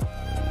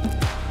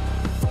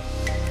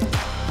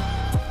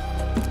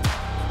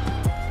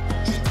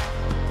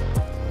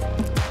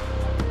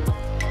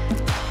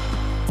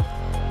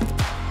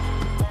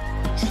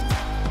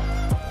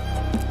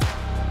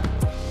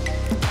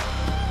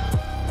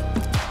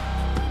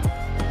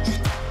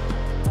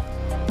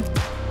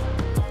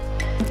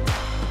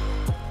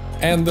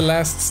 And the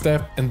last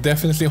step, and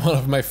definitely one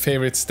of my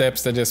favorite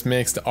steps that just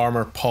makes the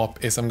armor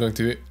pop, is I'm going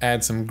to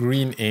add some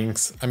green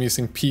inks. I'm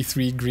using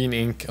P3 green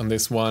ink on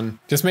this one.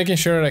 Just making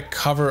sure that I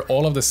cover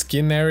all of the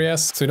skin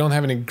areas so you don't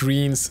have any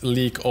greens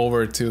leak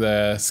over to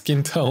the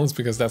skin tones,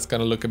 because that's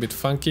gonna look a bit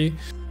funky.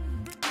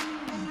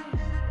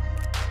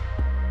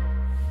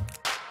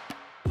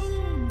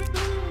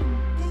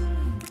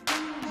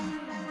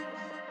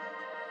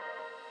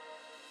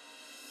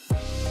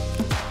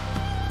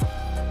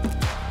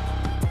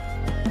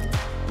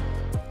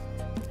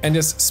 And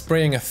just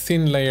spraying a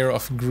thin layer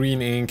of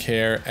green ink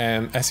here,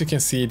 and as you can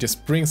see, it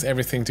just brings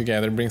everything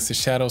together, brings the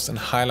shadows and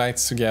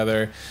highlights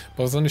together,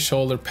 both on the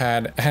shoulder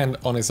pad and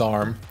on his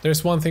arm.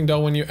 There's one thing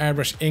though, when you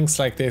airbrush inks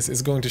like this,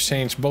 it's going to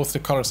change both the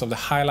colors of the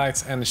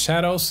highlights and the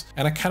shadows,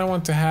 and I kind of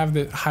want to have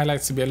the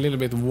highlights to be a little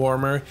bit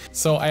warmer,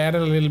 so I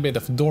added a little bit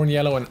of Dorn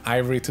Yellow and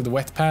Ivory to the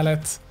wet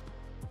palette.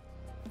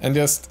 And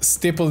just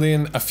stippled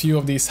in a few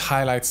of these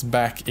highlights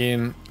back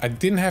in. I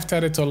didn't have to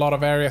add it to a lot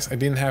of areas, I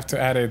didn't have to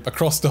add it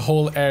across the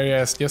whole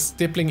areas, just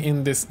stippling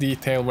in this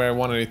detail where I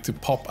wanted it to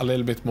pop a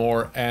little bit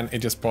more, and it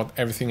just brought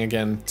everything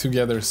again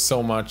together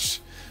so much.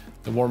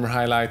 The warmer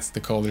highlights, the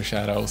colder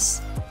shadows.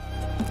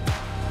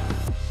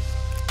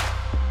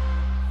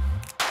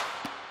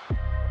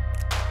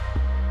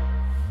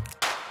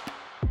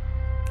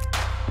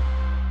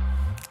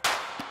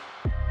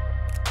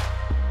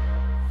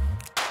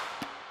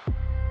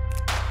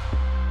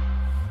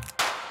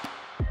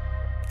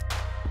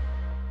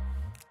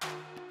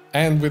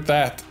 And with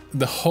that,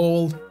 the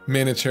whole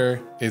miniature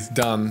is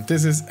done.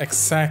 This is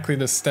exactly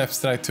the steps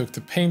that I took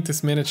to paint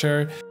this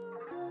miniature.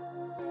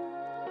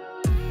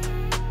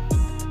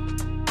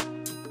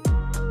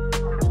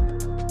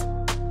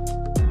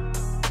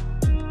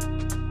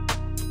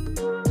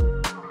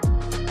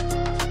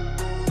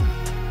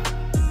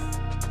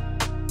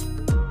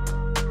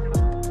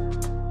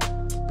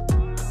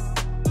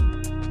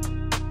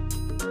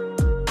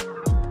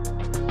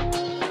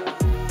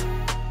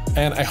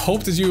 And I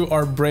hope that you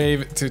are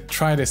brave to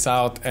try this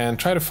out and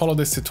try to follow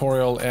this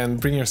tutorial and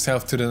bring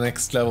yourself to the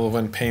next level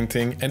when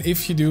painting. And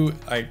if you do,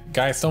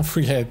 guys, don't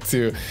forget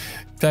to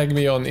tag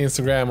me on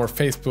Instagram or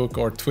Facebook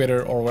or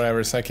Twitter or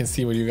whatever, so I can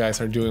see what you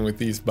guys are doing with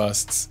these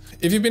busts.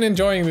 If you've been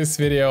enjoying this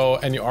video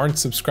and you aren't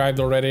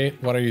subscribed already,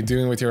 what are you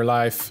doing with your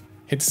life?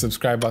 Hit the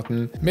subscribe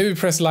button. Maybe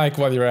press like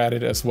while you're at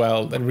it as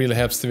well. That really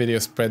helps the video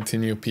spread to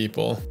new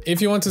people.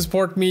 If you want to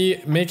support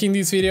me making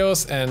these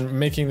videos and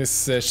making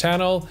this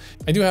channel,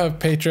 I do have a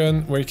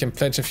Patreon where you can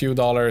pledge a few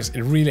dollars.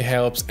 It really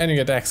helps, and you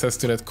get access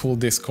to that cool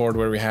Discord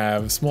where we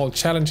have small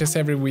challenges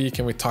every week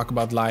and we talk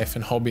about life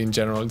and hobby in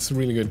general. It's a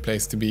really good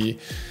place to be.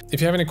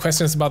 If you have any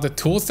questions about the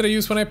tools that I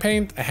use when I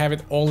paint, I have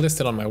it all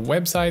listed on my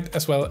website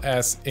as well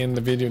as in the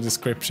video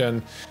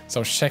description,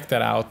 so check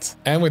that out.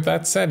 And with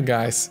that said,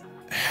 guys,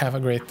 have a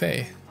great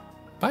day.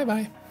 Bye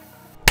bye.